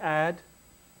 We add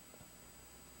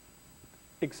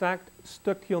exact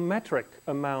stoichiometric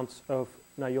amounts of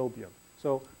niobium.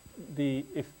 So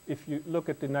if you look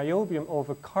at the niobium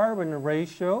over carbon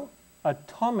ratio,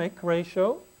 atomic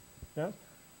ratio, yes,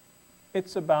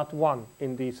 it's about 1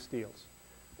 in these steels.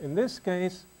 In this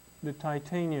case, the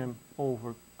titanium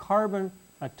over carbon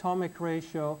atomic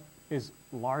ratio is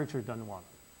larger than 1,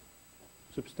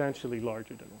 substantially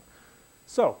larger than 1.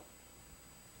 So,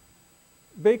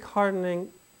 big hardening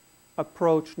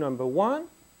approach number 1,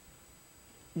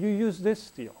 you use this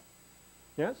steel,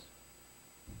 yes?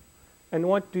 And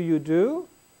what do you do?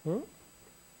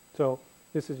 So,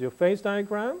 this is your phase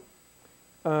diagram.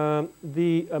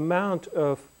 The amount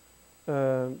of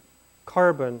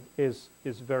carbon is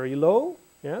very low,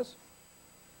 yes?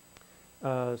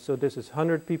 So this is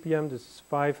 100 ppm, this is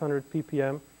 500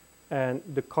 ppm, and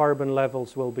the carbon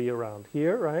levels will be around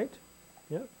here, right?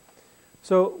 Yeah.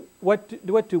 So what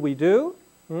do we do?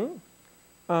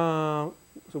 So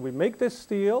we make this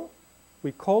steel,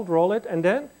 we cold roll it, and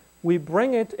then we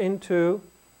bring it into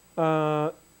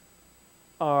our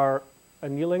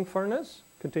annealing furnace,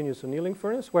 continuous annealing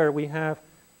furnace, where we have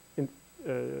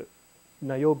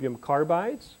niobium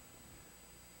carbides.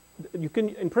 You can,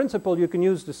 in principle, you can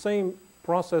use the same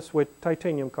process with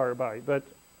titanium carbide, but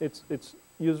it's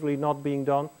usually not being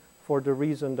done for the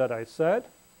reason that I said,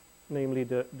 namely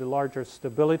the larger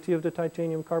stability of the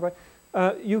titanium carbide.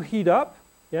 You heat up,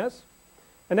 yes,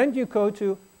 and then you go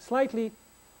to slightly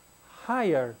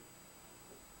higher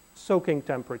soaking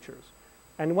temperatures.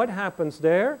 And what happens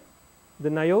there? The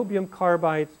niobium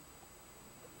carbide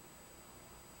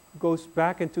goes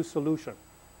back into solution,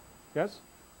 yes?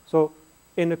 So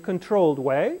in a controlled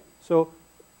way. So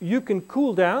you can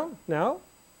cool down now.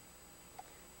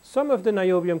 Some of the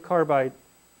niobium carbide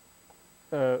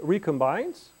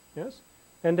recombines, yes?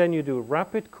 And then you do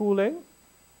rapid cooling,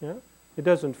 yeah? It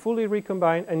doesn't fully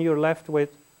recombine, and you're left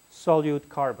with solute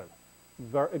carbon.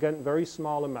 Again, very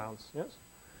small amounts. Yes.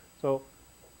 So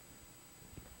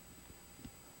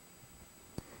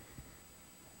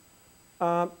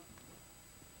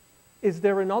is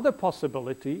there another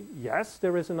possibility? Yes,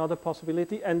 there is another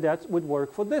possibility, and that would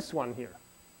work for this one here.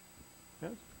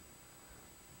 Yes.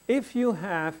 If you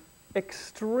have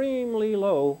extremely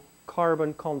low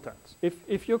carbon contents,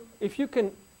 if you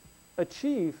can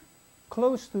achieve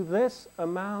close to this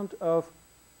amount of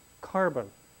carbon,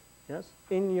 yes,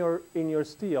 in your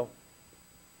steel,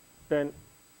 then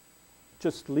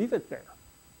just leave it there,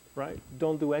 right?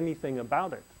 Don't do anything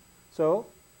about it. So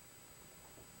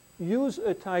use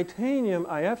a titanium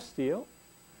IF steel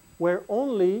where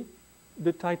only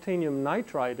the titanium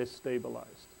nitride is stabilized.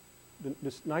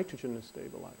 This nitrogen is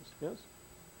stabilized, yes?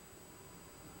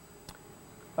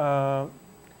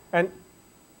 And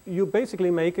you're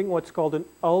basically making what's called an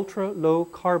ultra-low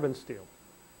carbon steel,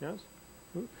 yes?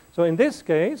 So in this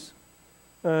case,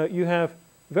 you have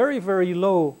very, very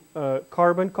low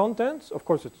carbon contents. Of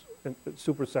course, it's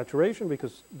supersaturation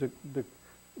because the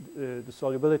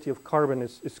solubility of carbon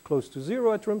is close to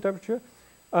zero at room temperature.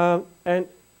 And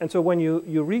so when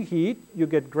you reheat, you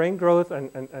get grain growth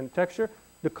and texture.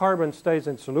 The carbon stays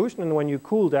in solution, and when you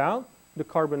cool down, the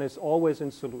carbon is always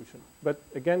in solution. But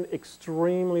again,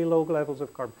 extremely low levels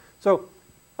of carbon. So,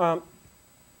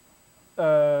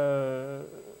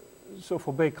 so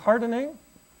for bake hardening,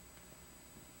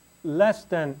 less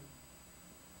than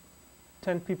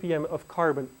 10 ppm of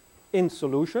carbon in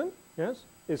solution, yes,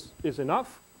 is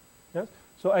enough. Yes.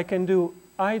 So I can do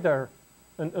either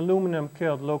an aluminum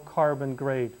kiln low carbon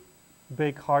grade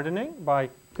bake hardening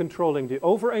by controlling the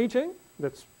overaging.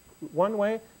 That's one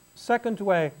way. Second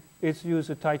way is use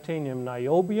a titanium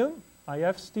niobium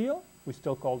IF steel. We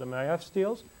still call them IF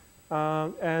steels.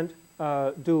 And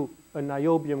do a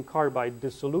niobium carbide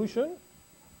dissolution.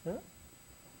 Yeah.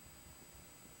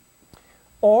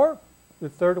 Or the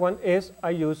third one is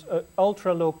I use an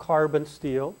ultra low carbon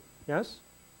steel. Yes,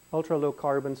 ultra low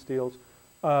carbon steels,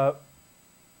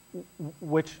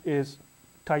 which is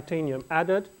titanium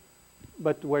added,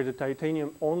 but where the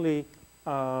titanium only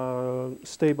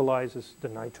stabilizes the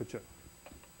nitrogen.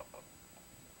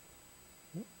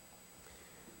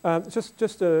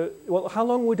 Well, how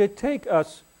long would it take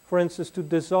us, for instance, to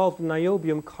dissolve the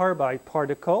niobium carbide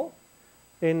particle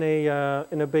in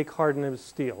a bake hardened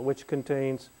steel, which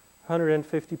contains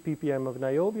 150 ppm of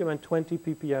niobium and 20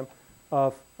 ppm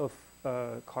of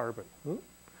carbon?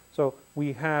 So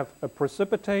we have a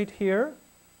precipitate here,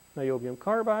 niobium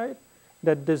carbide,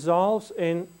 that dissolves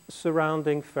in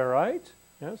surrounding ferrite.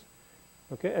 Yes.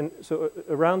 Okay. And so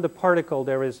around the particle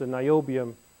there is a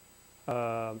niobium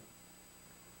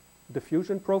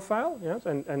diffusion profile. Yes.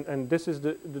 And this is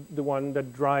the one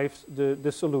that drives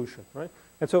the solution, right?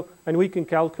 And we can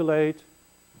calculate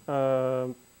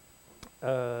the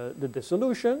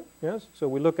dissolution. Yes. So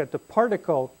we look at the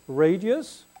particle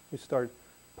radius. We start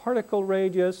particle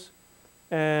radius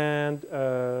and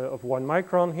of 1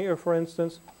 micron here, for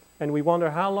instance. And we wonder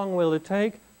how long will it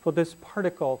take for this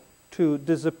particle to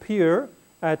disappear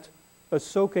at a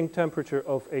soaking temperature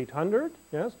of 800,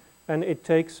 yes? And it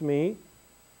takes me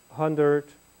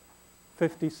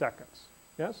 150 seconds,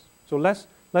 yes? So less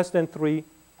than 3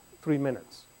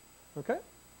 minutes, okay?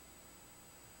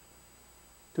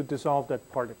 To dissolve that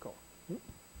particle.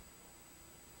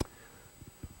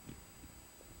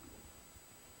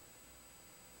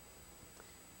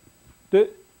 The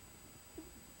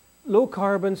low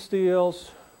carbon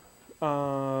steels,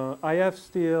 IF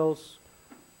steels,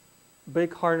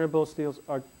 bake hardenable steels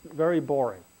are very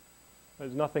boring.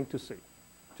 There's nothing to see.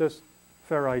 Just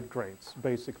ferrite grains,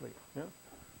 basically. Yeah?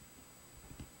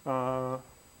 So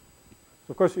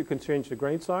of course, you can change the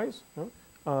grain size. Yeah?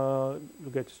 You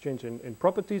get this change in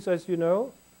properties, as you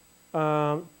know.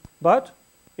 But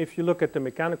if you look at the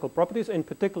mechanical properties, in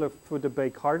particular for the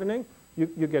bake hardening,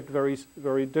 you get very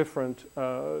different,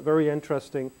 very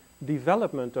interesting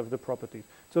development of the properties.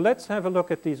 So let's have a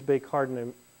look at these bake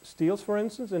hardening steels, for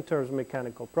instance, in terms of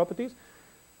mechanical properties.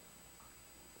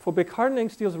 For bake hardening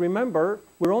steels, remember,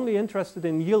 we're only interested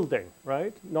in yielding,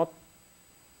 right?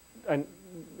 And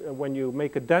when you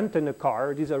make a dent in a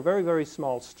car, these are very, very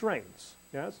small strains,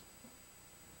 yes?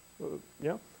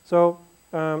 Yeah. So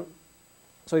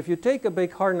if you take a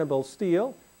bake hardenable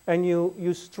steel and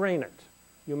you strain it,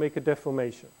 you make a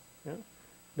deformation. Yeah?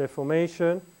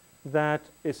 Deformation that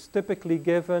is typically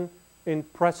given in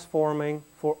press forming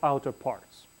for outer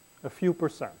parts, a few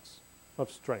percents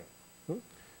of strain.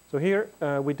 So here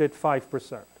we did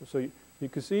 5%. So you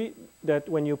can see that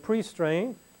when you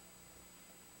pre-strain,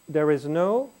 there is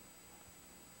no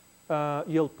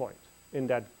yield point. in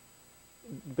that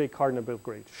big hardenable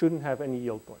grade. Shouldn't have any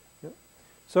yield point. Yeah?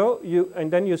 So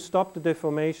and then you stop the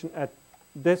deformation at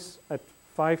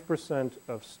 5%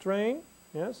 of strain,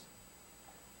 yes,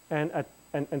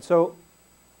 and so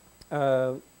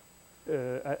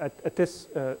at this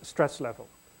stress level.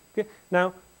 Okay.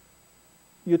 Now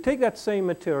you take that same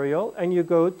material and you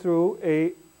go through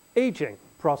a aging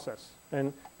process,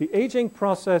 and the aging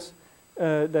process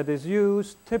that is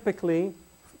used typically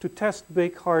to test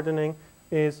bake hardening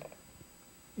is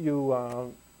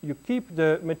you keep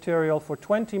the material for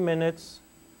 20 minutes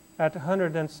at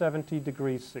 170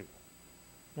 degrees C.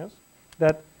 Yes,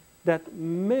 that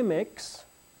mimics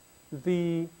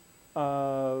the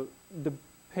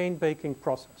paint baking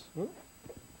process.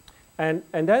 And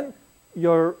then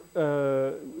so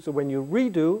when you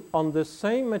redo on the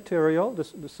same material,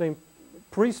 the same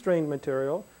pre-strained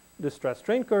material, the stress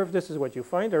strain curve, this is what you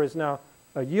find. There is now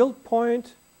a yield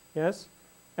point, yes,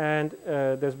 and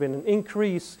there's been an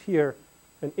increase here,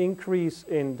 an increase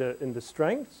in the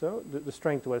strength. So the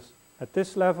strength was at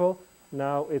this level,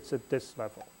 now it's at this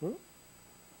level,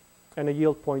 and a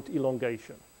yield point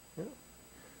elongation. Yeah?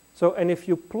 So, and if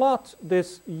you plot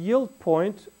this yield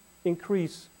point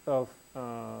increase of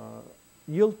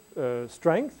yield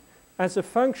strength as a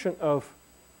function of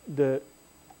the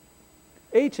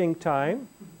aging time,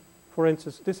 for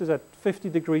instance, this is at 50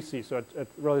 degrees C, so at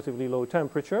relatively low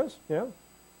temperatures, yeah,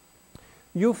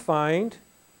 you find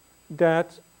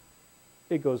that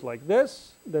it goes like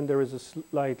this, then there is a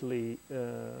slightly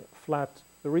flat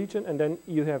region, and then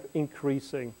you have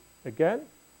increasing again,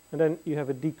 and then you have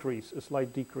a decrease, a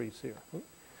slight decrease here.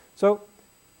 So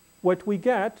what we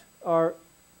get are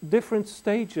different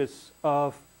stages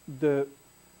of the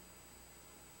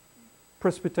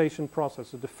precipitation process.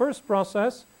 So the first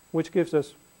process, which gives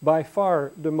us by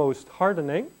far the most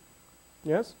hardening,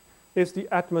 yes, is the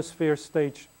atmosphere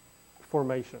stage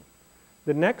formation.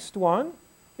 The next one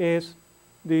is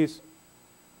these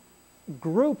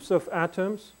groups of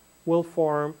atoms will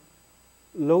form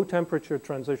low temperature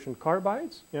transition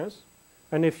carbides, yes,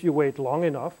 and if you wait long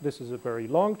enough, this is a very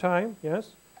long time,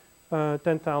 yes,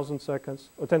 10,000 seconds,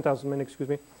 or 10,000 minutes, excuse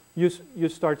me, you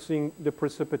start seeing the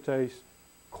precipitate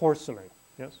coarsening,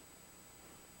 yes.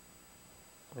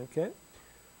 Okay.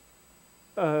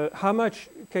 How much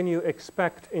can you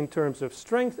expect in terms of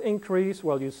strength increase?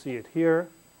 Well, you see it here,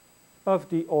 of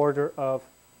the order of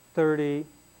 30,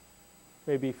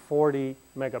 maybe 40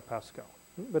 megapascal.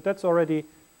 But that's already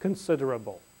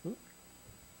considerable.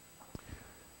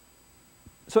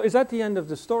 So is that the end of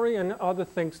the story, and are the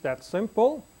things that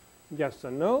simple? Yes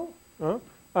and no.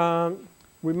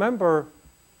 Remember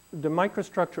the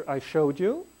microstructure I showed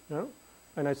you,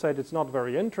 and I said it's not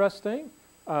very interesting,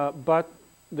 but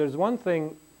there's one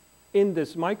thing in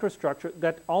this microstructure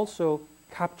that also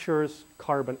captures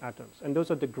carbon atoms, and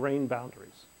those are the grain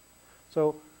boundaries.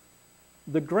 So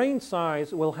the grain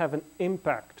size will have an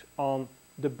impact on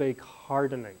the bake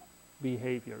hardening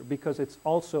behavior because it's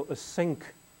also a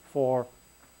sink for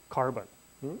carbon.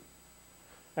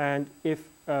 And if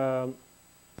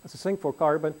it's a sink for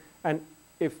carbon, and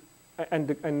if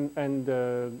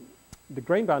the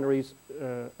grain boundaries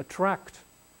attract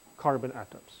carbon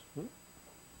atoms.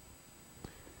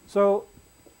 So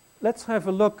let's have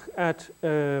a look at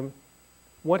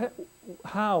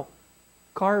how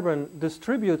carbon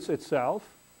distributes itself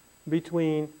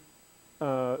between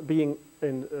being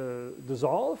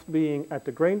dissolved, being at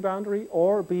the grain boundary,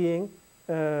 or being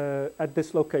at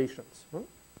dislocations.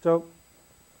 So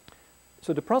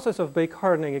the process of bake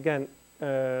hardening, again,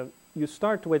 you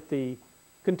start with the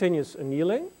continuous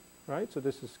annealing, right? So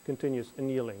this is continuous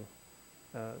annealing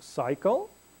cycle.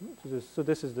 So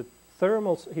this is the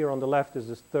thermal, here on the left is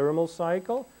this thermal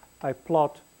cycle. I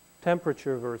plot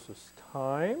temperature versus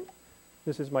time.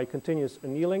 This is my continuous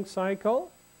annealing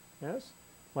cycle, yes,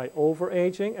 my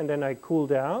overaging, and then I cool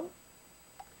down.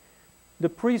 The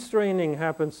pre-straining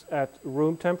happens at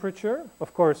room temperature.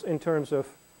 Of course, in terms of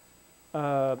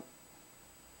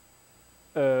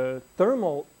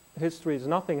thermal history is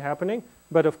nothing happening,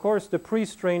 but of course the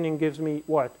pre-straining gives me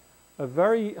what? A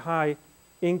very high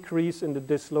increase in the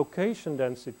dislocation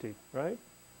density, right?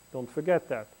 Don't forget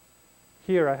that.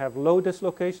 Here I have low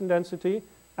dislocation density.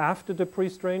 After the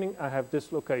pre-straining, I have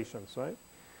dislocations, right?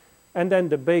 And then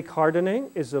the bake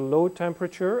hardening is a low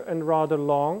temperature and rather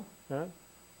long,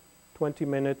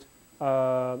 20-minute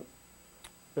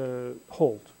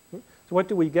hold. So what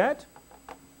do we get?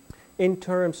 In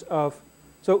terms of,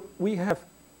 so we have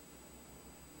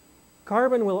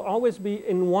carbon will always be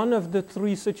in one of the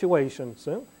three situations.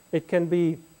 It can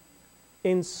be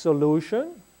in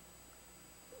solution,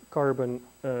 carbon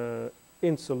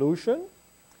in solution.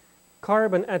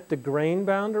 carbon at the grain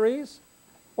boundaries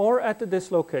or at the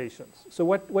dislocations. So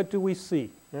what do we see?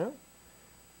 Yeah?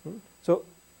 So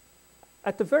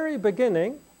at the very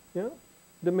beginning, yeah,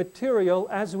 the material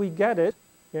as we get it,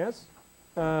 yes,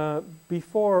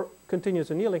 before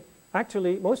continuous annealing,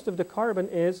 actually most of the carbon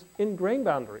is in grain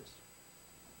boundaries.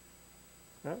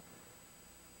 Yeah?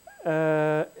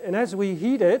 And as we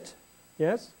heat it,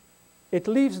 yes, it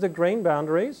leaves the grain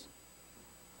boundaries.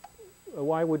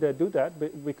 Why would they do that?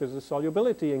 Because the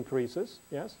solubility increases,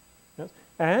 yes, yes.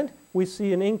 And we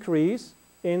see an increase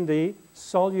in the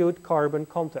solute carbon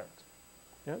content,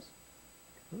 yes.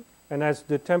 And as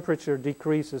the temperature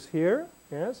decreases here,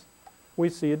 yes, we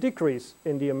see a decrease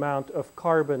in the amount of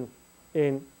carbon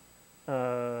in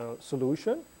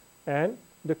solution, and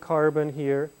the carbon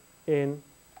here in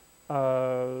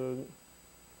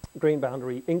grain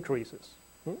boundary increases.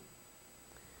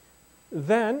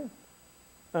 Then,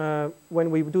 when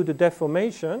we do the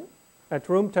deformation at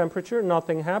room temperature,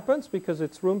 nothing happens because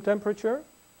it's room temperature,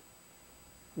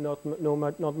 not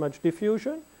much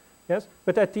diffusion. Yes,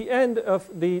 but at the end of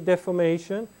the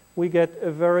deformation, we get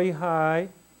a very high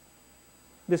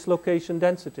dislocation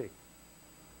density.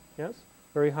 Yes,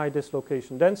 very high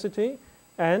dislocation density,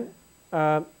 and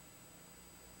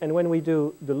when we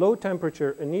do the low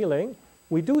temperature annealing,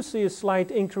 we do see a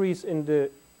slight increase in the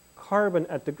carbon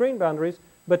at the grain boundaries,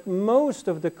 but most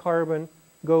of the carbon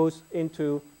goes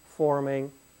into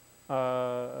forming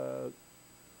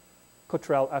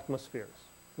Cottrell atmospheres,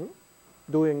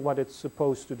 doing what it's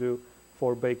supposed to do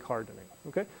for bake hardening.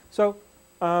 Okay, so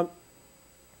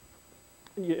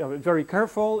very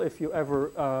careful if you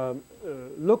ever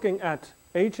looking at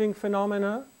aging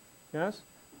phenomena. Yes,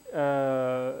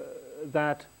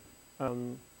 that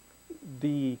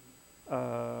the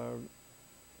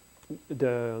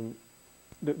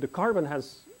carbon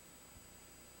has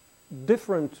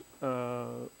different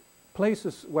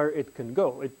places where it can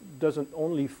go. It doesn't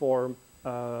only form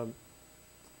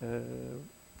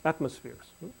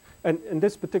atmospheres. And in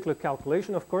this particular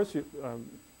calculation, of course,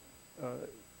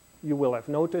 you will have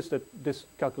noticed that this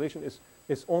calculation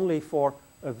is only for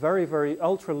a very, very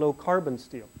ultra-low carbon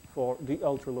steel, for the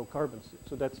ultra-low carbon steel.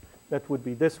 So that would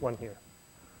be this one here.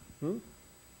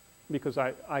 Because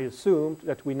I assumed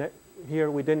that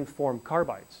here we didn't form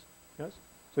carbides. Yes?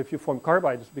 So if you form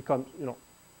carbides, it becomes,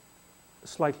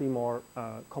 slightly more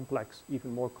complex,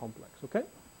 even more complex. Okay?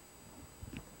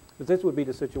 So this would be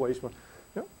the situation.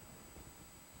 Yeah?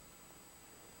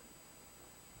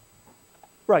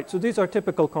 Right, so these are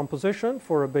typical composition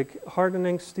for a big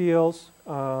hardening steels,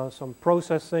 some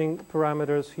processing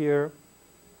parameters here.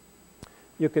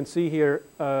 You can see here,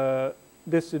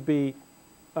 this would be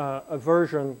a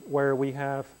version where we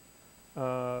have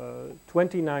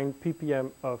 29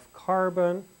 ppm of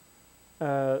carbon,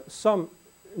 some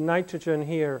nitrogen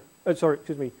here,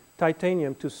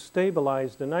 titanium to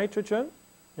stabilize the nitrogen,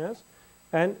 yes,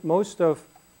 and most of,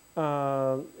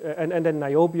 and then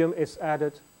niobium is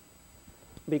added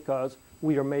because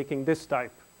we are making this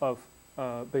type of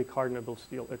bake hardenable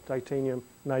steel, a titanium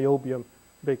niobium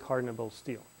bake hardenable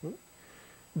steel.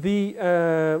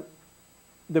 The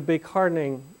bake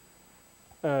hardening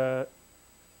value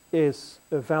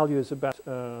is about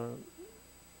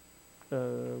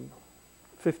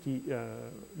 50.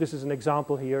 This is an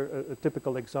example here, a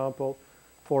typical example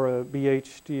for a BH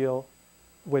steel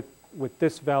with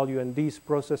this value and these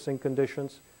processing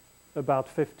conditions, about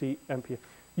 50 MPa.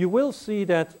 You will see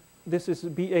that this is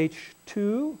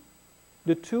BH2.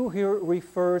 The 2 here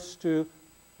refers to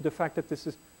the fact that this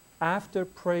is after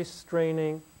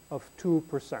pre-straining of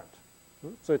 2%.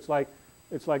 So it's like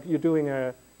you're doing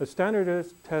a standard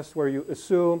test where you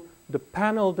assume the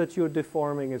panel that you're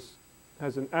deforming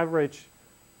has an average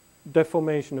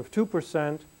deformation of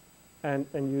 2%, and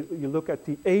you look at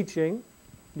the aging,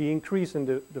 the increase in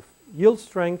the yield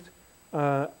strength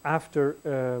after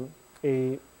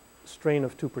a strain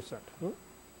of 2%.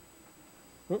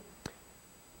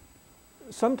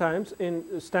 Sometimes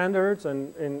in standards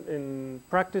and in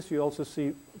practice you also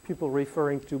see people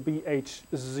referring to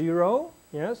BH0,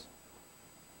 yes?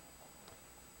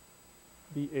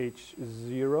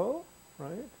 BH0,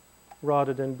 right?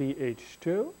 Rather than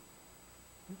BH2.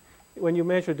 When you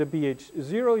measure the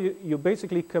BH0, you're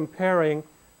basically comparing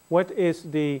what is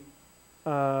the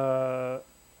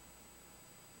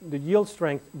yield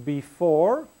strength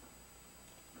before.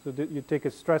 So you take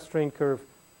a stress strain curve,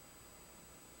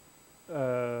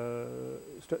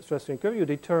 you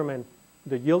determine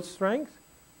the yield strength,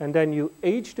 and then you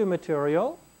age the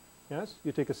material. Yes,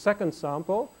 you take a second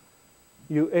sample,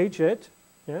 you age it,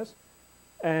 yes,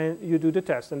 and you do the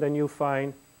test, and then you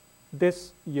find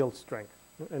this yield strength,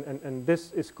 and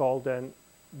this is called then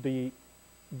the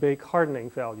bake hardening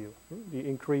value, the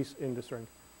increase in the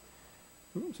strength.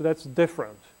 So that's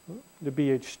different. The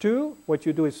BH2, what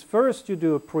you do is first you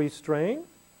do a pre-strain.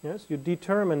 Yes, you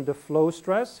determine the flow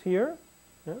stress here.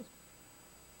 Yes.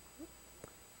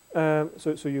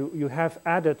 So you have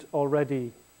added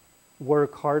already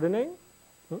work hardening.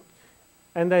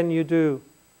 And then you do,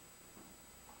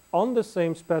 on the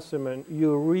same specimen,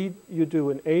 you do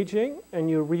an aging and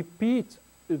you repeat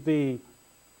the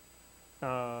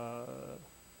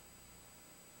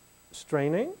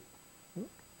straining.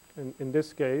 In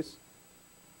this case,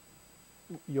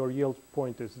 your yield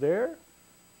point is there,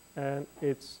 and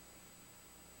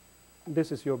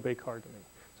this is your bake hardening.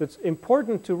 So it's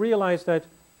important to realize that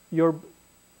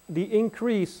the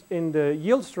increase in the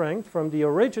yield strength from the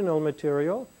original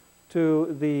material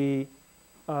to the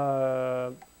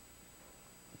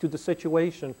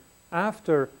situation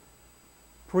after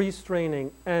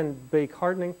pre-straining and bake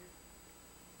hardening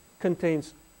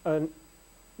contains a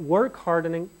work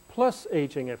hardening plus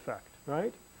aging effect,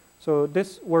 right? So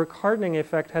this work hardening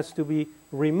effect has to be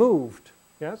removed,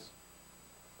 yes?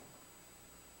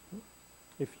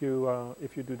 If you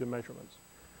do the measurements.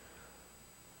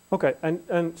 Okay,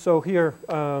 and so here,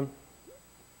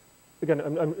 again,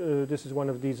 this is one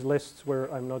of these lists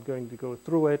where I'm not going to go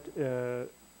through it,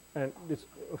 and it's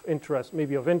of interest,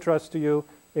 maybe of interest to you,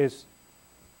 is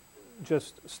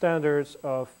just standards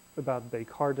about bake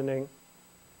hardening,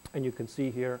 and you can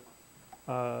see here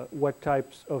what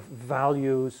types of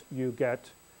values you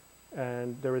get,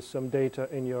 and there is some data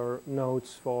in your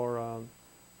notes for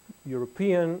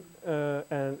European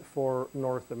and for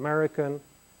North American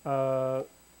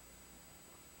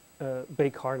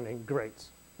bake hardening grades.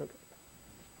 Okay.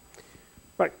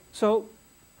 Right, so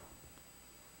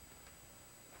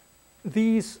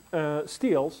these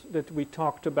steels that we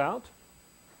talked about,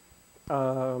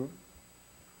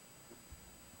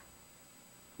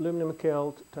 aluminum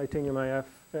kiln, titanium IF,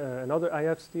 and other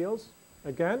IF steels,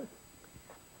 again,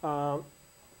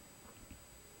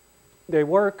 they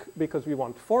work because we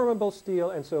want formable steel,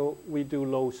 and so we do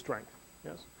low strength.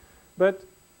 Yes, but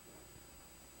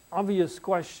obvious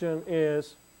question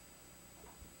is,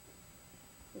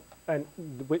 and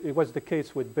it was the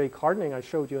case with bake hardening. I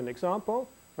showed you an example,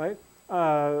 right?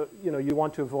 You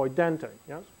want to avoid denting.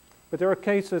 Yes, but there are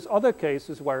other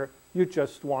cases where you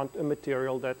just want a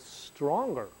material that's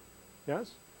stronger.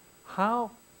 Yes,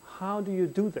 how do you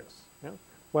do this? Yeah?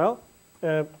 Well,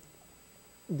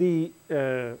 the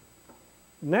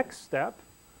next step,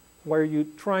 where you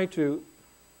try to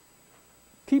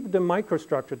keep the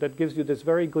microstructure that gives you this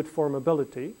very good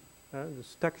formability,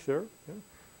 this texture, yeah?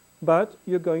 But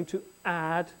you're going to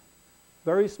add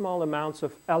very small amounts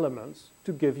of elements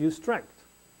to give you strength.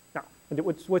 Now, and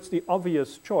what's the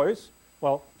obvious choice?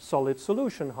 Well, solid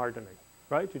solution hardening,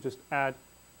 right? You just add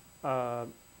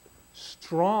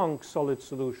strong solid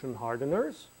solution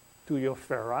hardeners to your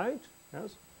ferrite,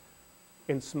 yes,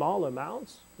 in small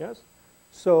amounts, yes,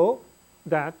 so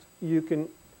that you can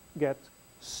get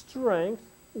strength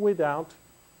without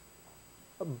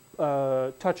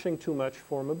touching too much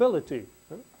formability.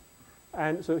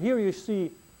 And so here you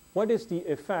see what is the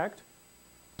effect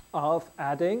of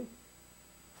adding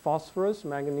phosphorus,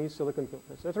 manganese, silicon,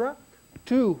 etc.,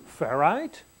 to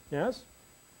ferrite, yes,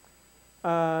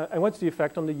 and what's the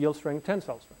effect on the yield strength,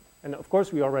 tensile strength? And of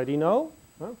course, we already know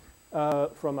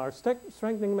from our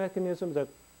strengthening mechanism that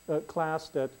class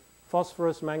that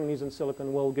phosphorus, manganese, and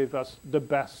silicon will give us the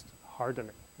best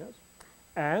hardening. Yes,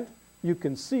 and you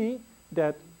can see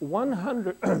that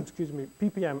 100 excuse me,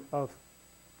 ppm of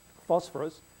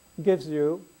phosphorus gives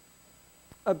you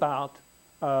about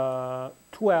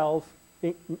 12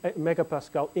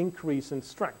 megapascal increase in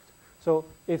strength. So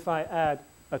if I add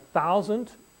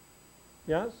 1,000,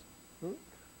 yes,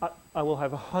 I will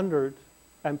have 100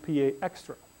 MPa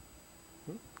extra.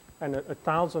 And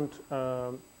 1,000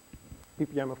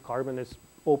 ppm of carbon is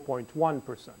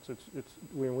 0.1%. So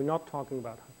we're not talking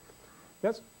about,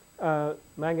 yes,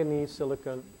 manganese,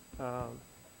 silicon,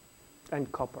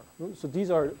 and copper. So these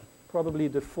are probably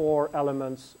the 4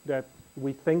 elements that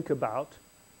we think about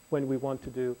when we want to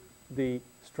do the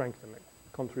strengthening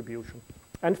contribution.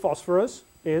 And phosphorus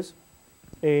is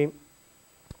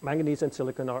manganese and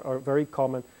silicon are very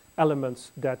common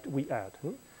elements that we add.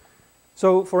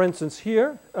 So for instance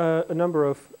here, a number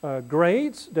of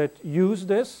grades that use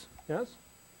this, yes,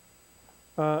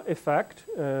 effect.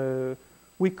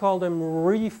 We call them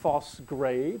rephos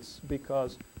grades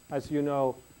because, as you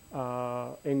know,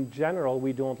 in general,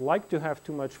 we don't like to have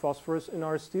too much phosphorus in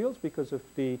our steels because of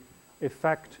the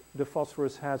effect the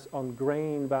phosphorus has on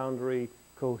grain boundary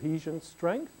cohesion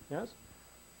strength. Yes,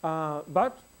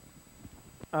 but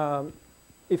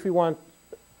if we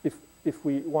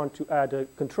want to add a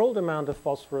controlled amount of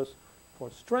phosphorus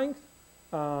for strength,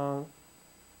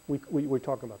 we're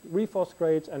talking about rephos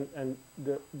grades, and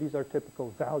these are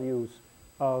typical values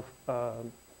of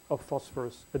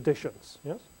phosphorus additions.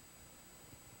 Yes.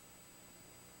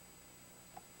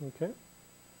 Okay.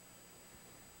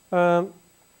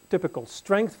 Typical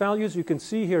strength values. You can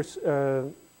see here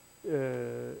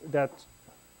that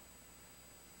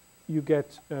you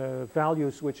get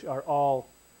values which are all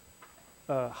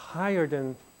higher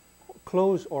than,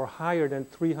 close or higher than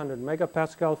 300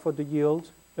 megapascal for the yield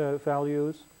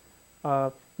values.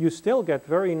 You still get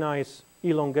very nice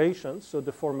elongations, so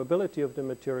the formability of the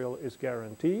material is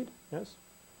guaranteed. Yes.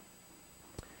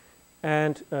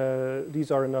 And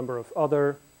these are a number of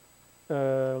other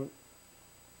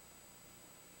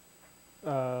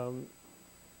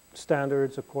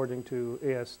standards according to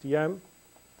ASTM,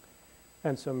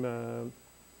 and some.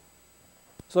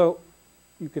 So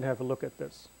you can have a look at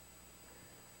this.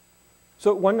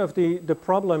 So one of the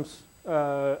problems,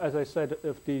 as I said,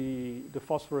 of the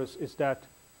phosphorus is that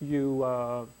you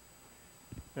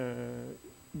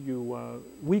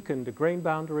weaken the grain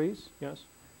boundaries. Yes,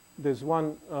 there's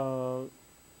one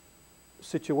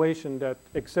situation that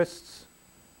exists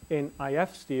in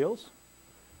IF steels,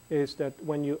 is that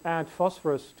when you add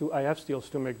phosphorus to IF steels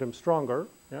to make them stronger,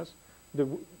 yes,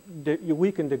 you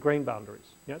weaken the grain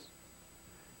boundaries. Yes,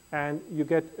 and you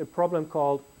get a problem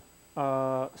called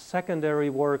secondary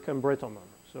work embrittlement.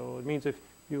 So it means if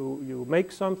you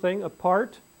make something, a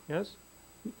part, yes,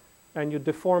 and you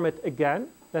deform it again,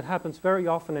 that happens very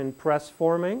often in press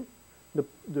forming.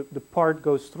 The part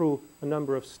goes through a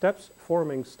number of steps,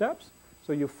 forming steps.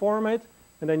 So you form it,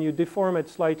 and then you deform it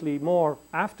slightly more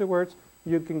afterwards,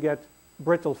 you can get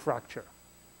brittle fracture.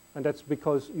 And that's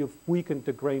because you've weakened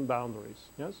the grain boundaries.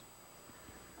 Yes.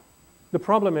 The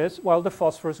problem is, well, the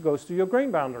phosphorus goes to your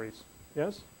grain boundaries.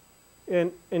 Yes.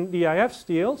 In the IF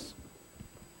steels,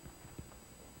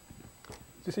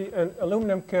 you see, an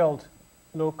aluminum-killed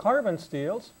low-carbon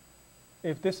steels,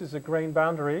 if this is a grain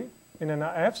boundary, in an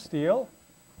IF steel,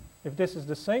 if this is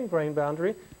the same grain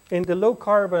boundary, in the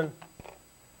low-carbon,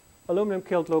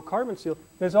 aluminum-killed low-carbon steel,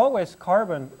 there's always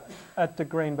carbon at the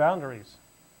grain boundaries.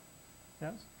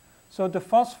 Yes? So the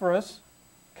phosphorus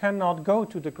cannot go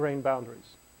to the grain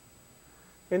boundaries.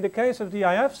 In the case of the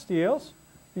IF steels,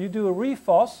 you do a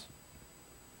rephos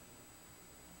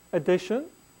addition,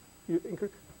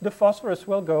 the phosphorus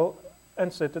will go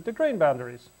and sit at the grain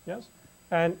boundaries, yes,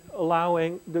 and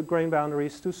allowing the grain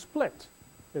boundaries to split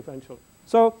eventually.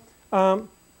 So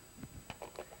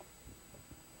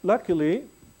luckily,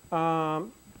 well,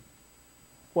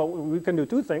 we can do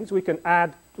two things. We can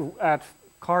add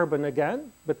carbon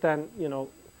again, but then, you know,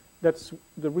 that's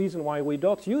the reason why we're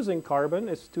not using carbon,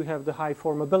 is to have the high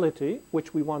formability,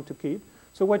 which we want to keep.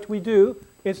 So what we do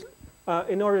is,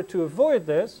 in order to avoid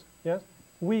this, yes,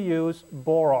 we use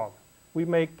boron. We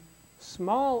make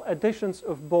small additions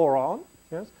of boron,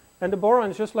 yes, and the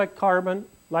boron is just like carbon,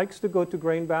 likes to go to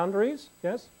grain boundaries,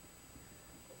 yes,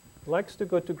 likes to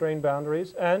go to grain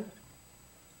boundaries, and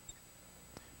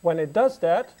when it does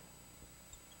that,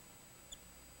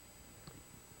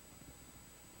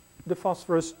 the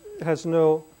phosphorus has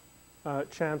no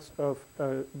chance of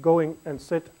going and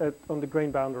sit on the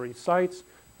grain boundary sites,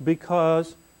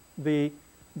 because the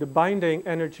binding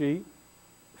energy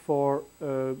for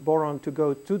boron to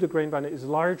go to the grain boundary is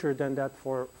larger than that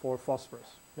for phosphorus.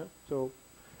 Yeah? So,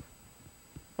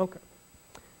 okay.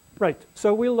 Right.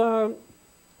 So we'll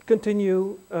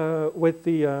continue with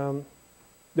the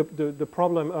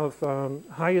problem of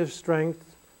higher strength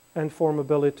and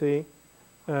formability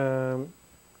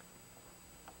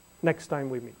next time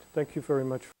we meet. Thank you very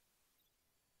much.